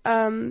listening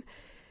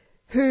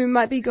who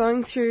might be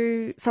going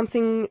through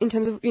something in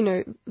terms of,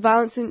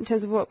 violence in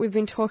terms of what we've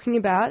been talking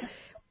about,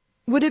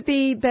 would it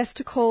be best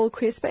to call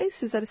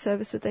Queerspace? Is that a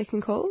service that they can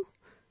call?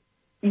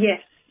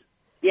 Yes.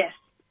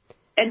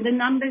 And the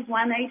number's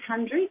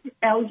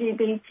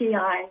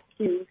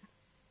 1-800-LGBTIQ.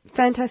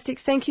 Fantastic.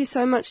 Thank you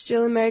so much,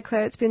 Jill and Mary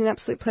Claire. It's been an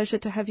absolute pleasure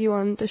to have you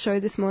on the show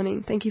this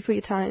morning. Thank you for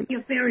your time.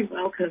 You're very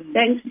welcome.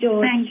 Thanks,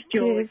 George.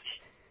 Cheers.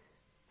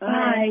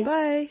 Bye.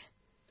 Bye.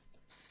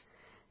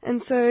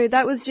 And so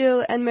that was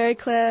Jill and Mary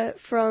Claire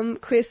from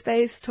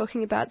Queerspace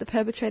talking about the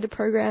Perpetrator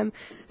Program.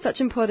 Such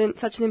an important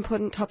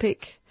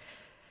topic.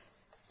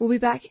 We'll be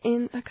back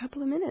in a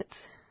couple of minutes.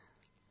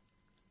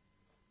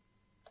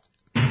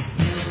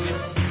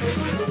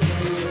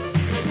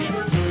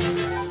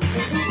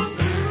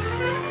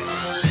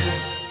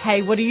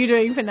 Hey, what are you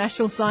doing for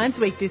National Science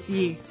Week this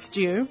year,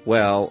 Stu?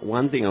 Well,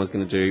 one thing I was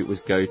going to do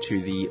was go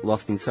to the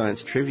Lost in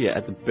Science trivia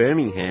at the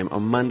Birmingham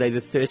on Monday the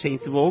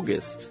 13th of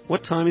August.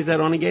 What time is that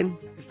on again?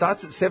 It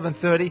starts at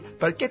 7:30,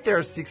 but get there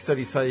at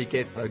 6:30 so you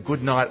get a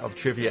good night of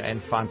trivia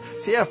and fun.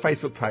 See our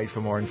Facebook page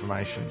for more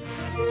information.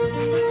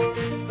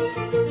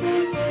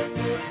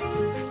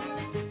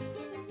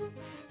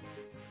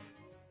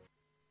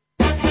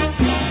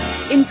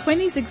 In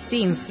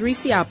 2016,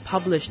 3CR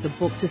published a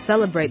book to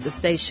celebrate the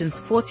station's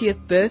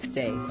 40th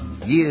birthday.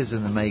 Years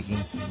in the making,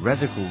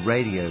 Radical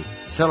Radio,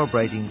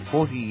 celebrating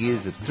 40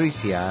 years of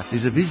 3CR,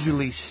 is a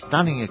visually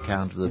stunning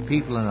account of the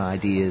people and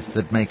ideas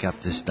that make up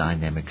this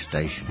dynamic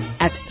station.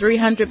 At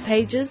 300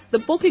 pages, the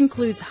book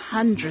includes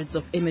hundreds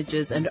of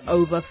images and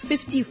over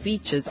 50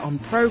 features on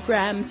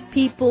programs,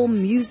 people,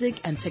 music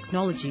and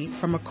technology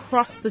from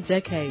across the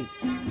decades.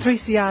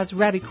 3CR's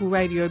Radical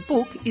Radio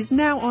book is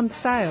now on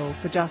sale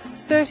for just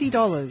 $30.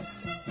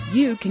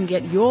 You can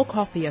get your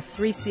copy of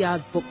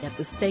 3CR's book at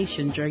the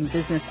station during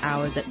business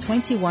hours at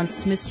 21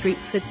 Smith Street,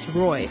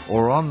 Fitzroy.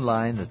 Or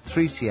online at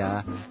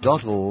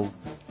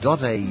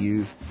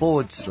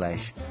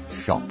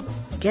 3cr.org.au/shop.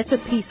 Get a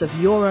piece of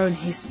your own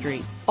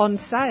history. On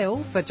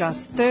sale for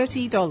just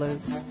 $30.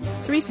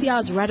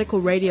 3CR's Radical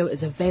Radio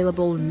is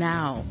available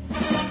now.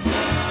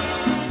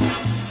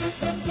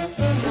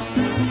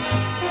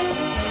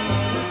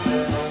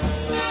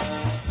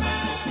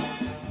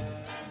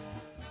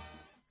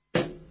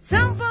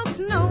 Some folks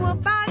know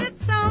about it,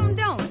 some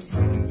don't.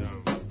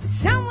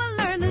 Some will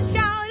learn to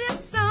shout it,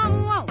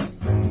 some won't.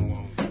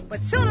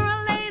 But sooner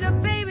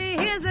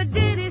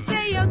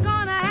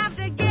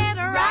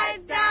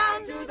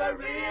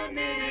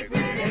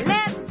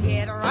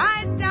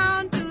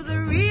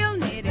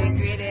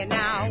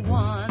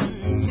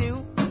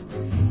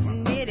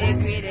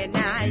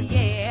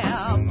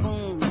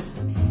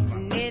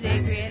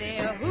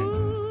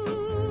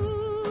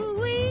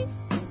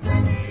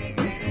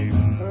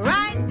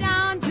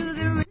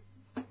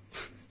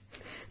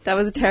That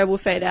was a terrible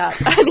fade out.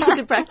 I need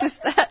to practice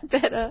that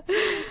better.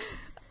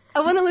 I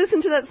want to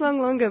listen to that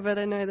song longer, but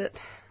I know that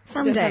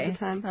someday, I don't have the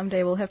time.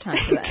 Someday we'll have time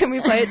for that. Can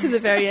we play it to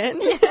the very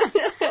end?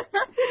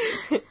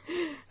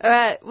 All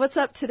right, what's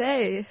up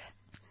today?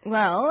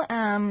 Well,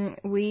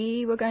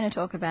 we were going to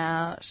talk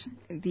about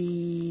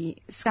the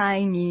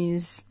Sky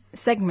News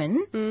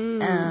segment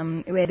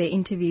where they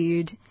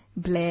interviewed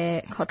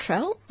Blair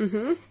Cottrell,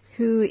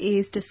 who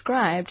is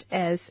described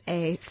as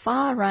a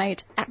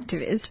far-right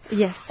activist.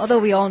 Yes. Although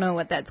we all know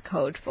what that's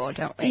code for,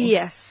 don't we?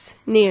 Yes,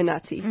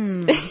 neo-Nazi.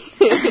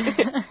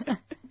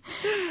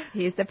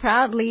 He's the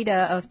proud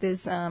leader of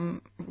this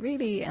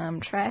really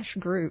trash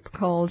group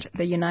called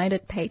the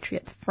United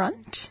Patriots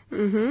Front.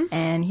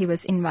 And he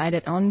was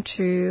invited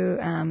onto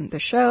the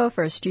show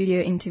for a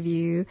studio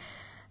interview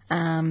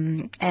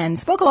and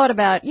spoke a lot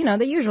about,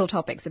 the usual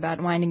topics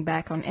about winding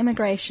back on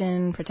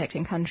immigration,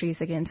 protecting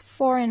countries against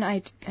foreign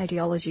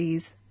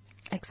ideologies,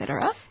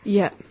 etc.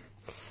 Yeah.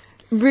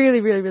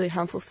 Really, really, really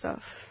harmful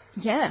stuff.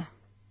 Yeah.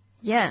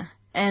 Yeah.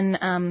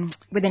 And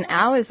within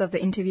hours of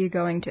the interview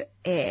going to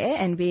air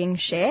and being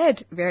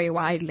shared very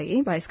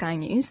widely by Sky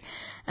News,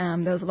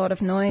 there was a lot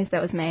of noise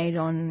that was made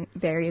on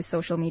various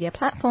social media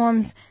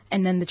platforms,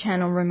 and then the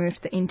channel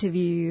removed the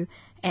interview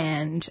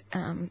and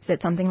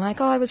said something like,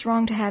 I was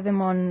wrong to have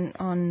him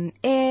on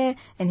air,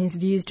 and his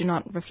views do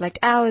not reflect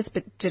ours,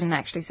 but didn't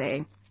actually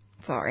say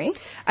sorry.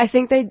 I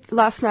think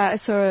last night I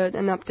saw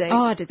an update.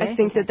 Oh, did they? I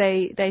think that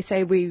they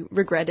say we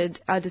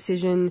regretted our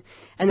decision,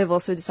 and they've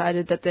also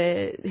decided that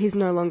he's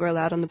no longer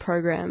allowed on the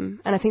program.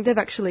 And I think they've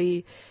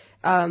actually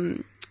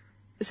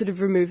sort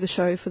of removed the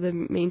show for the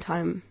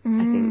meantime,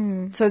 I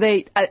think. So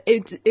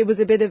it was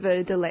a bit of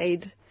a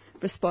delayed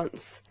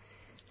response.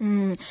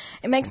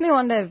 It makes me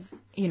wonder if,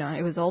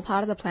 it was all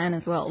part of the plan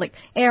as well. Like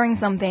airing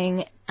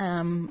something,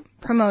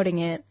 promoting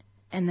it,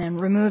 and then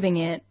removing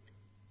it.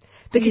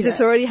 Because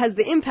it already has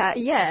the impact.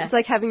 Yeah. It's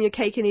like having your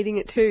cake and eating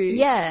it too.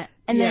 Yeah.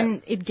 And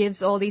then it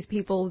gives all these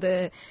people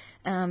the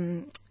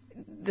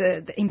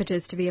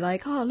impetus to be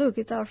like, oh, look,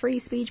 it's our free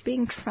speech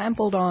being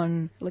trampled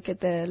on. Look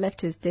at the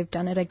leftists, they've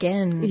done it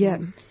again. Yeah.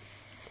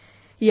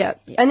 Yeah.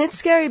 And it's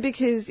scary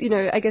because,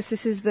 I guess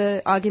this is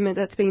the argument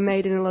that's being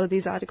made in a lot of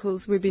these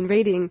articles we've been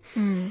reading.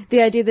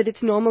 The idea that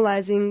it's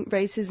normalising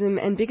racism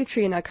and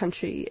bigotry in our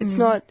country. It's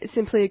not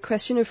simply a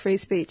question of free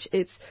speech.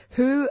 It's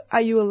who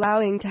are you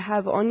allowing to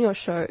have on your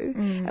show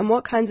and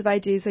what kinds of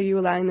ideas are you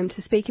allowing them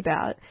to speak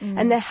about?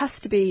 And there has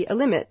to be a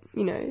limit,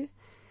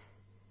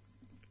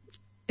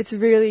 It's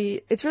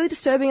really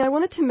disturbing. I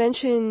wanted to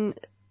mention,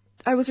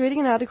 I was reading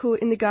an article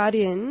in The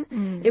Guardian.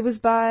 It's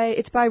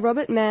by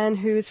Robert Mann,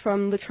 who is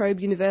from La Trobe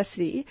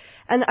University.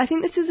 And I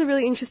think this is a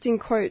really interesting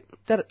quote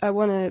that I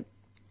want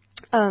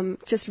to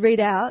just read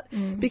out,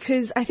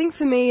 because I think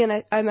for me, and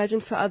I imagine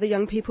for other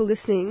young people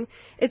listening,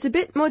 it's a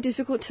bit more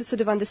difficult to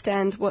sort of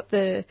understand what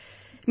the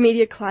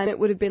media climate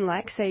would have been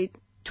like, say,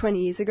 20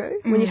 years ago,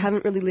 when you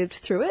haven't really lived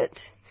through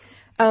it.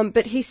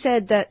 But he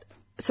said that,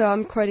 so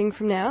I'm quoting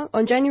from now,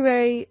 on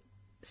January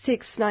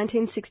 6,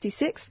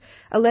 1966,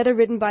 a letter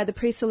written by the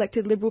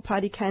pre-selected Liberal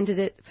Party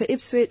candidate for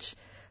Ipswich,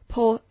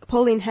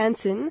 Pauline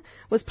Hanson,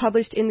 was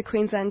published in the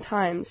Queensland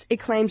Times. It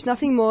claimed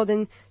nothing more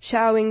than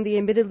showering the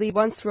admittedly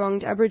once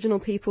wronged Aboriginal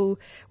people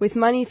with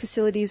money,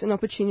 facilities and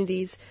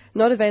opportunities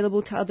not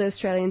available to other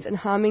Australians and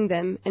harming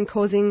them and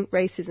causing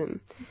racism.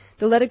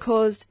 The letter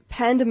caused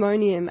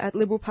pandemonium at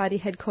Liberal Party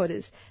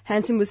headquarters.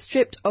 Hanson was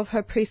stripped of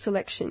her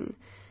pre-selection.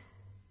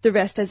 The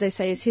rest, as they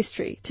say, is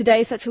history.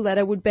 Today, such a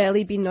letter would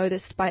barely be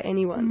noticed by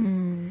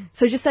anyone.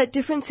 So just that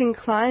difference in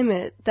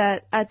climate,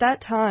 that at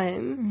that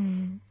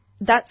time,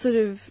 that sort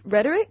of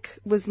rhetoric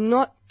was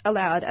not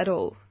allowed at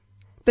all.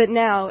 But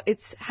now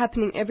it's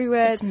happening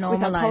everywhere. It's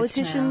with our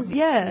politicians. Now.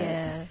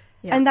 Yeah.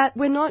 And that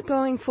we're not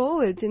going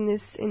forward in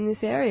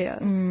this area.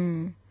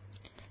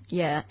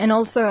 Yeah. And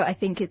also I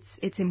think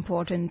it's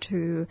important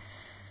to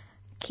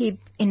keep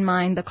in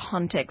mind the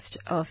context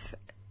of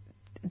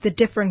the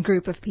different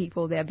group of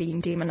people that are being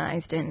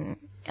demonized and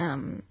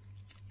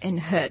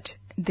hurt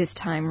this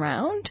time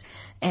round.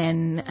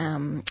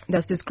 And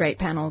there's this great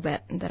panel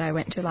that I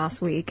went to last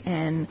week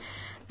and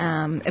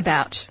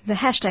about the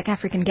hashtag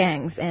African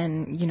gangs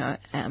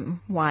and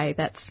why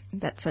that's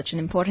such an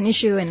important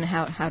issue and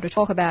how to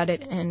talk about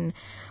it. And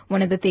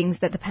one of the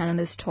things that the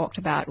panelists talked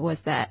about was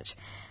that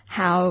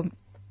how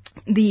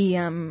the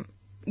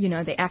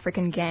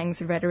African gangs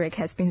rhetoric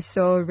has been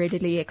so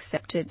readily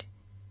accepted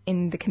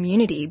in the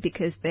community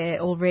because there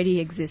already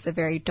exists a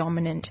very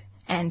dominant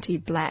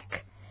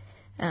anti-black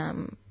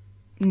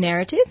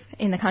narrative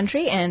in the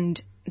country, and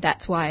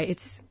that's why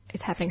it's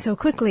happening so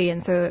quickly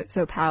and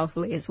so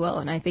powerfully as well.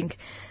 And I think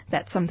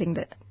that's something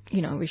that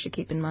we should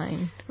keep in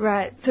mind.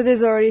 Right. So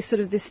there's already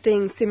sort of this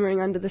thing simmering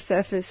under the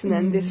surface, and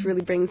then this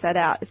really brings that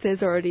out. If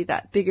there's already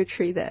that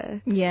bigotry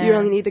there, you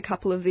only need a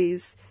couple of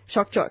these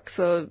shock jocks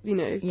or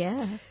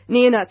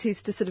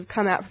neo-Nazis to sort of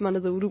come out from under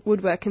the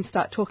woodwork and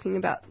start talking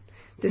about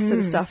this sort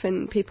of stuff,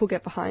 and people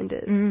get behind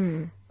it.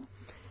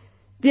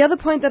 The other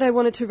point that I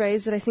wanted to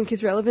raise that I think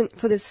is relevant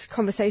for this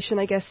conversation,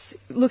 I guess,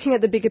 looking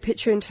at the bigger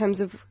picture in terms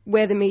of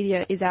where the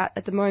media is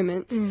at the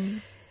moment,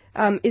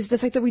 is the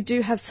fact that we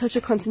do have such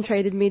a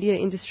concentrated media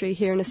industry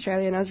here in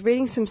Australia. And I was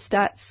reading some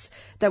stats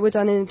that were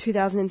done in a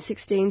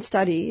 2016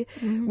 study,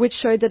 which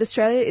showed that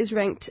Australia is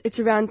ranked, it's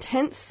around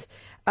 10th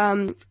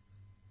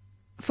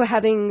for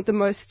having the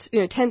most,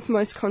 10th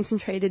most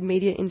concentrated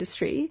media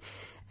industry.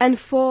 And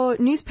for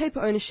newspaper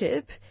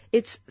ownership,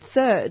 it's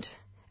 3rd.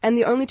 And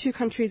the only 2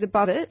 countries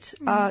above it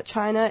are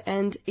China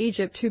and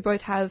Egypt, who both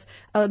have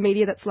a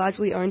media that's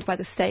largely owned by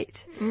the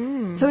state.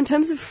 So in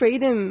terms of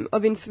freedom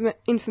of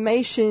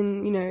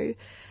information,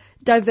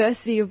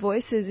 diversity of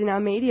voices in our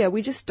media,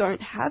 we just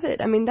don't have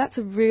it. I mean, that's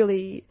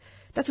really,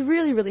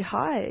 really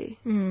high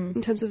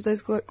in terms of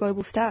those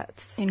global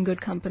stats. In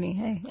good company,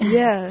 hey?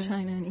 Yeah.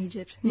 China and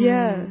Egypt.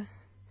 Yeah.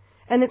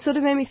 And it sort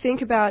of made me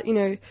think about,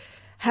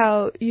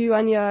 how you,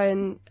 Anya,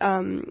 and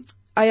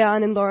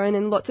Ayan and Lauren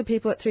and lots of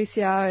people at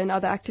 3CR and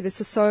other activists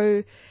are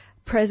so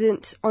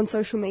present on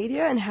social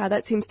media, and how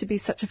that seems to be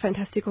such a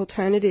fantastic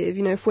alternative.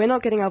 If we're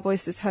not getting our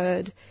voices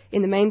heard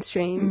in the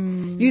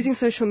mainstream, using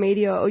social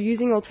media or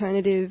using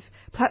alternative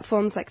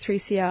platforms like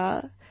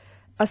 3CR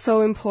are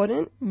so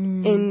important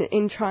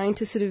in trying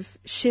to sort of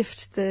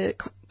shift the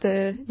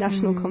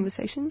national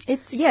conversation.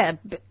 It's,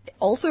 but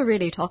also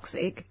really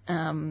toxic.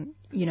 I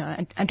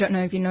don't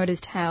know if you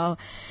noticed how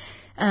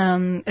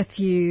a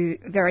few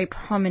very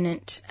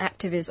prominent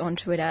activists on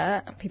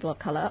Twitter, people of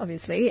colour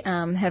obviously,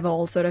 have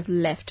all sort of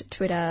left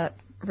Twitter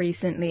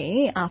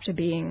recently after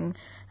being,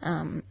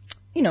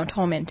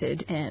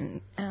 tormented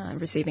and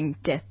receiving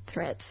death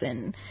threats,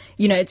 and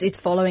it's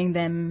following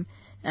them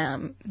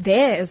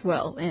there as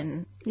well,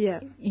 and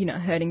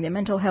hurting their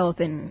mental health,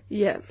 and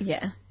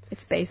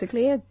it's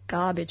basically a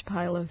garbage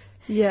pile of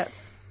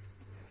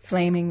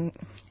flaming.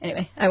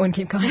 Anyway, I won't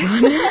keep going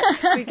on.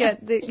 We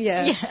get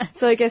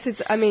So I guess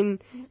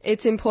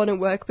it's important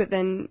work, but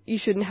then you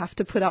shouldn't have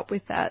to put up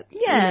with that.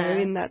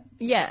 In that.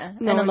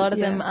 And a lot of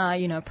them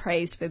are,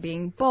 praised for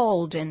being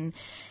bold, and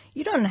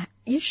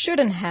you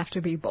shouldn't have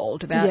to be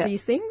bold about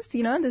these things.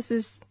 This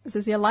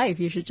is your life.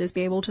 You should just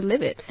be able to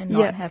live it and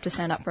not have to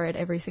stand up for it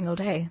every single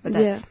day. But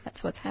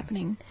that's what's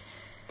happening.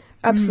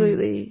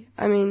 Absolutely.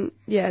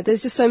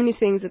 There's just so many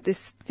things that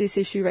this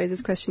issue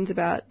raises questions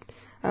about.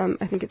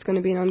 I think it's going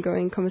to be an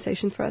ongoing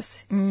conversation for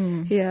us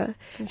here.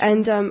 Sure.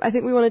 And I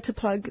think we wanted to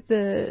plug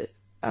the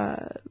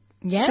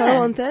show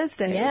on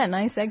Thursday. Yeah,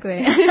 nice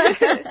segue.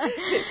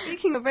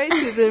 Speaking of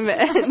racism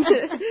and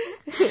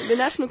the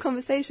national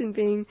conversation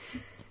being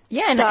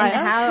and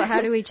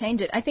how do we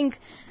change it? I think,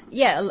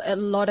 a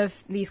lot of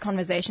these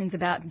conversations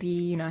about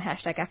the,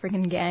 hashtag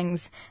African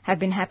gangs have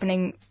been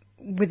happening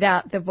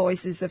without the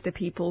voices of the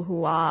people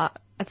who are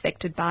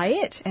affected by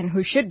it and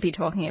who should be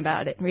talking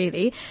about it,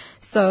 really.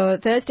 So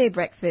Thursday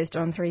Breakfast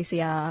on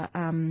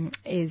 3CR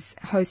is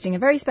hosting a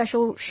very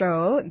special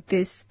show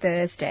this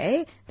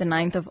Thursday, the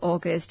 9th of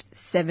August,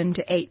 7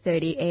 to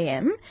 8:30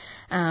 a.m.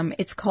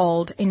 It's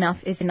called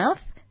Enough is Enough,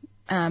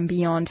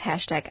 beyond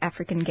hashtag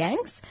African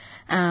gangs.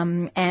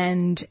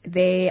 And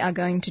they are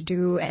going to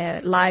do a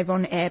live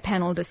on-air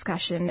panel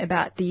discussion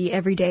about the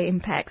everyday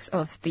impacts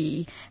of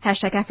the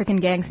hashtag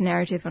African gangs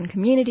narrative on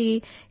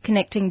community,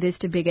 connecting this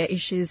to bigger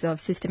issues of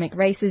systemic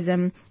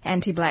racism,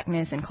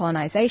 anti-blackness and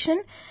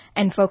colonization,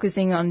 and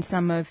focusing on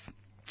some of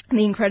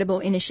the incredible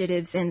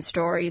initiatives and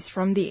stories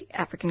from the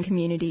African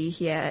community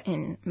here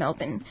in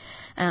Melbourne.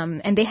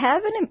 And they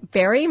have a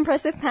very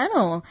impressive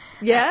panel.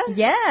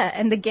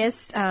 And the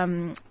guests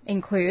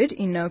include,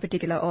 in no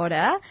particular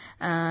order,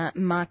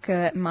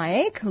 Marka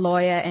Maek,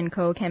 lawyer and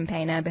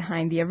co-campaigner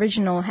behind the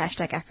original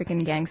hashtag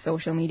African Gang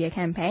social media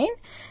campaign,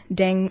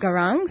 Deng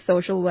Garang,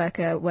 social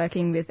worker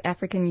working with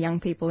African young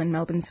people in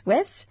Melbourne's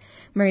West,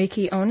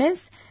 Mariki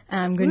Onis,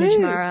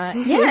 Gunajmara,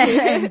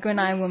 and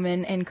Gunai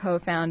woman and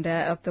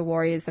co-founder of the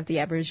Warriors of the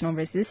Aboriginal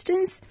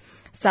Resistance,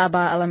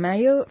 Saba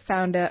Alamayu,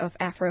 founder of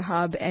Afro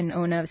Hub and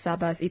owner of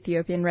Saba's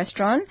Ethiopian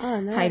restaurant.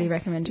 Oh, nice. Highly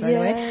recommend, by the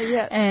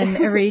way. And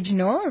Areej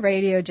Noor,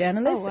 radio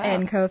journalist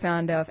and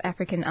co-founder of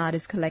African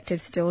artist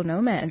collective Still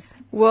Nomads.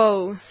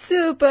 Whoa.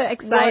 Super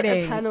exciting.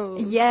 What a panel.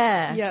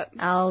 Yeah. Yep.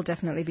 I'll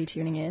definitely be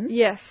tuning in.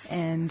 Yes.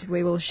 And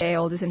we will share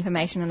all this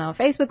information on our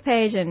Facebook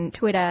page and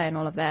Twitter and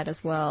all of that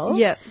as well.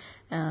 Yep.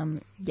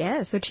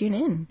 So tune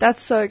in.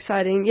 That's so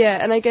exciting. Yeah,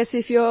 and I guess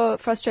if you're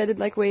frustrated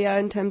like we are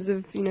in terms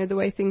of, the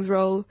way things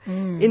roll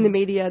in the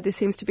media, this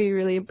seems to be a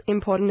really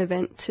important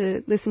event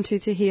to listen to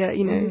hear,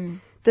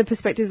 the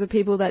perspectives of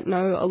people that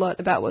know a lot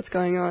about what's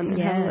going on and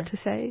have a lot to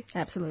say.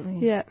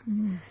 Absolutely. Yeah.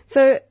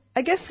 So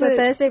I guess for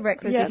Thursday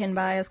breakfast, you can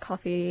buy us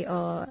coffee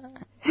or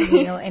a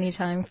meal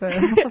anytime for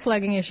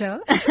plugging your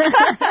show.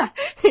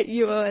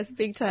 You owe us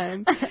big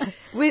time.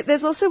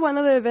 There's also one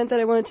other event that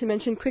I wanted to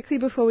mention quickly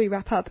before we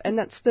wrap up, and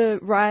that's the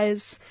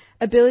RISE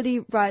Ability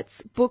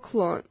Rights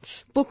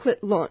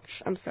booklet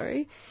launch. I'm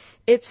sorry.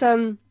 It's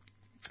an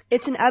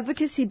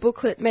advocacy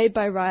booklet made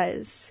by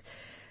RISE.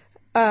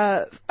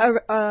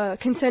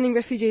 concerning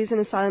refugees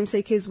and asylum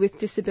seekers with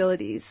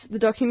disabilities. The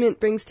document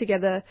brings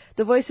together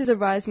the voices of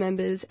RISE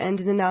members and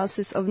an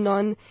analysis of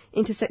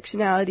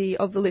non-intersectionality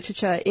of the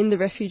literature in the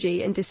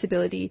refugee and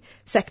disability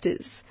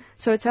sectors.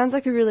 So it sounds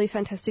like a really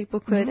fantastic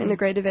booklet and a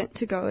great event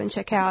to go and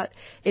check out.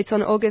 It's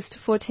on August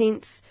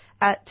 14th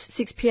at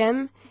 6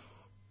 p.m.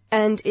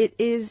 and it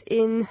is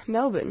in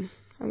Melbourne.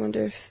 I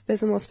wonder if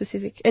there's a more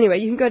specific... Anyway,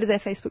 you can go to their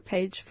Facebook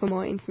page for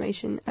more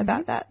information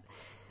about that.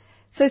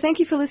 So thank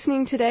you for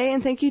listening today,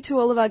 and thank you to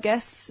all of our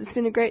guests. It's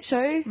been a great show,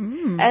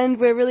 and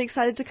we're really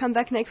excited to come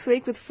back next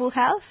week with Full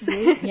House.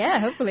 Yeah,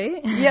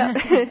 hopefully.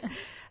 Yeah.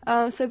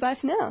 So bye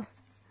for now.